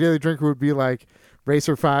getting my daily drinker would be like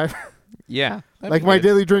Racer 5. Yeah. Like my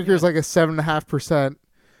daily drinker is like a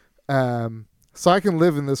 7.5%. So I can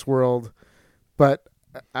live in this world, but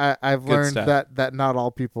I've learned that not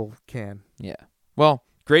all people can. Yeah. Well,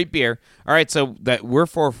 great beer. All right, so that we're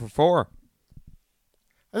 4 for 4.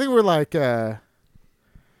 I think we're like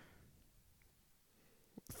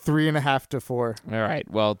 3.5 to 4. All right.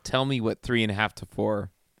 Well, tell me what 3.5 to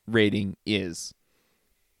 4 rating is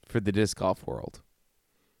for the disc golf world.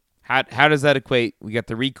 How does that equate? We got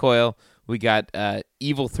the Recoil. We got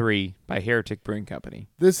Evil 3 by Heretic Brewing Company.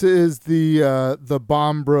 This is the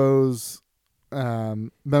Bomb Bros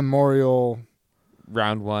memorial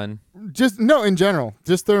round 1. Just in general,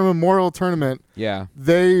 just their memorial tournament. Yeah.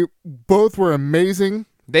 They both were amazing.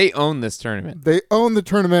 They own this tournament. They own the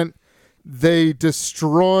tournament. They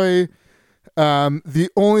destroy. The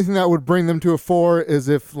only thing that would bring them to a 4 is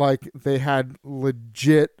if like they had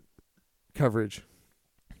legit coverage.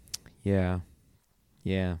 Yeah.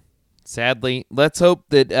 Yeah. Sadly, let's hope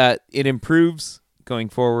that it improves going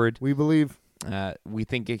forward. We believe. We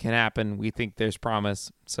think it can happen. We think there's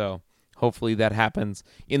promise. So hopefully that happens.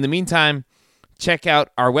 In the meantime, check out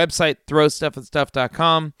our website,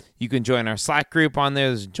 throwstuffandstuff.com. You can join our Slack group on there.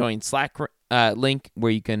 There's a join Slack link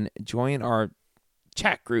where you can join our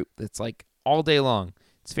chat group that's like all day long.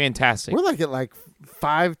 It's fantastic. We're like at like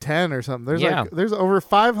 510 or something. Yeah. There's over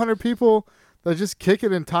 500 people that just kick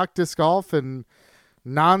it and talk disc golf and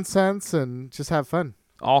nonsense and just have fun.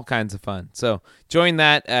 All kinds of fun. So join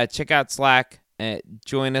that. Check out Slack.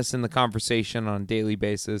 Join us in the conversation on a daily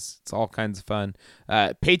basis. It's all kinds of fun.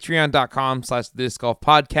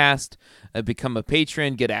 Patreon.com/thediscgolfpodcast. Become a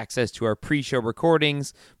patron. Get access to our pre-show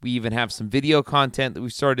recordings. We even have some video content that we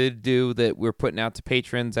started to do that we're putting out to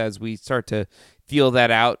patrons as we start to feel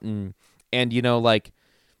that out. And you know, like,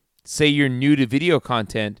 say you're new to video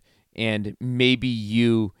content and maybe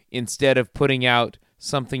you, instead of putting out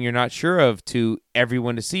something you're not sure of to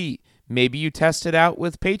everyone to see, maybe you test it out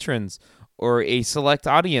with patrons or a select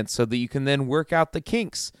audience so that you can then work out the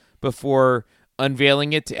kinks before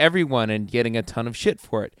unveiling it to everyone and getting a ton of shit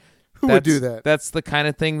for it. Who would do that? That's the kind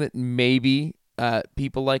of thing that maybe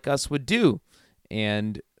people like us would do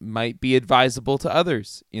and might be advisable to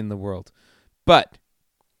others in the world. But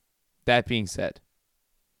that being said,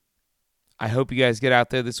 I hope you guys get out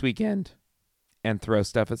there this weekend and throw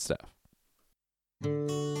stuff at stuff.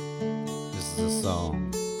 This is a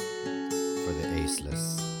song for the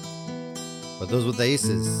aceless. But those with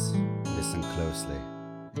aces, listen closely.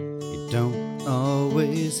 You don't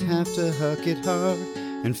always have to huck it hard.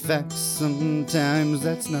 In fact, sometimes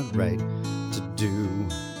that's not right to do.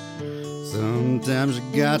 Sometimes you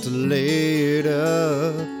got to lay it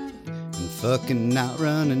up and fucking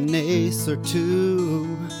outrun an ace or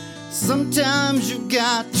two. Sometimes you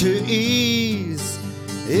got to ease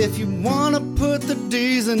if you want to put the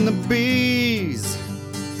D's in the B's.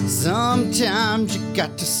 Sometimes you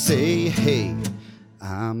got to say, hey,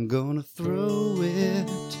 I'm gonna throw it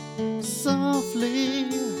softly.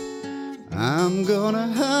 I'm gonna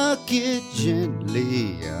huck it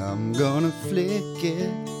gently. I'm gonna flick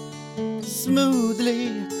it smoothly.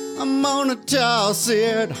 I'm gonna toss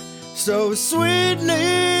it so sweetly.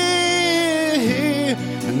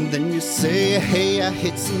 And then you say, hey, I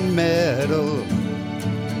hit some metal.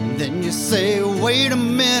 And then you say, wait a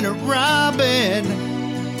minute, Robin,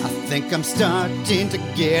 I think I'm starting to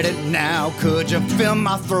get it now. Could you fill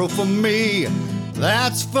my throat for me?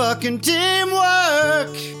 That's fucking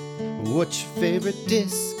teamwork. What's your favorite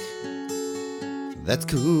disc? That's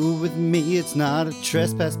cool with me. It's not a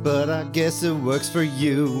trespass, but I guess it works for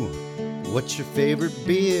you. What's your favorite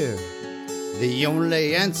beer? The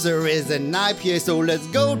only answer is an IPA, so let's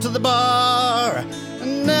go to the bar.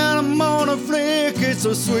 And then I'm gonna flick it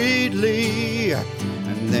so sweetly.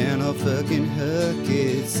 And then I'll fucking huck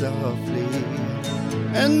it softly.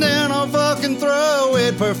 And then I'll fucking throw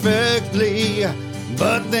it perfectly.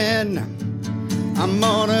 But then I'm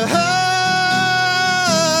gonna huck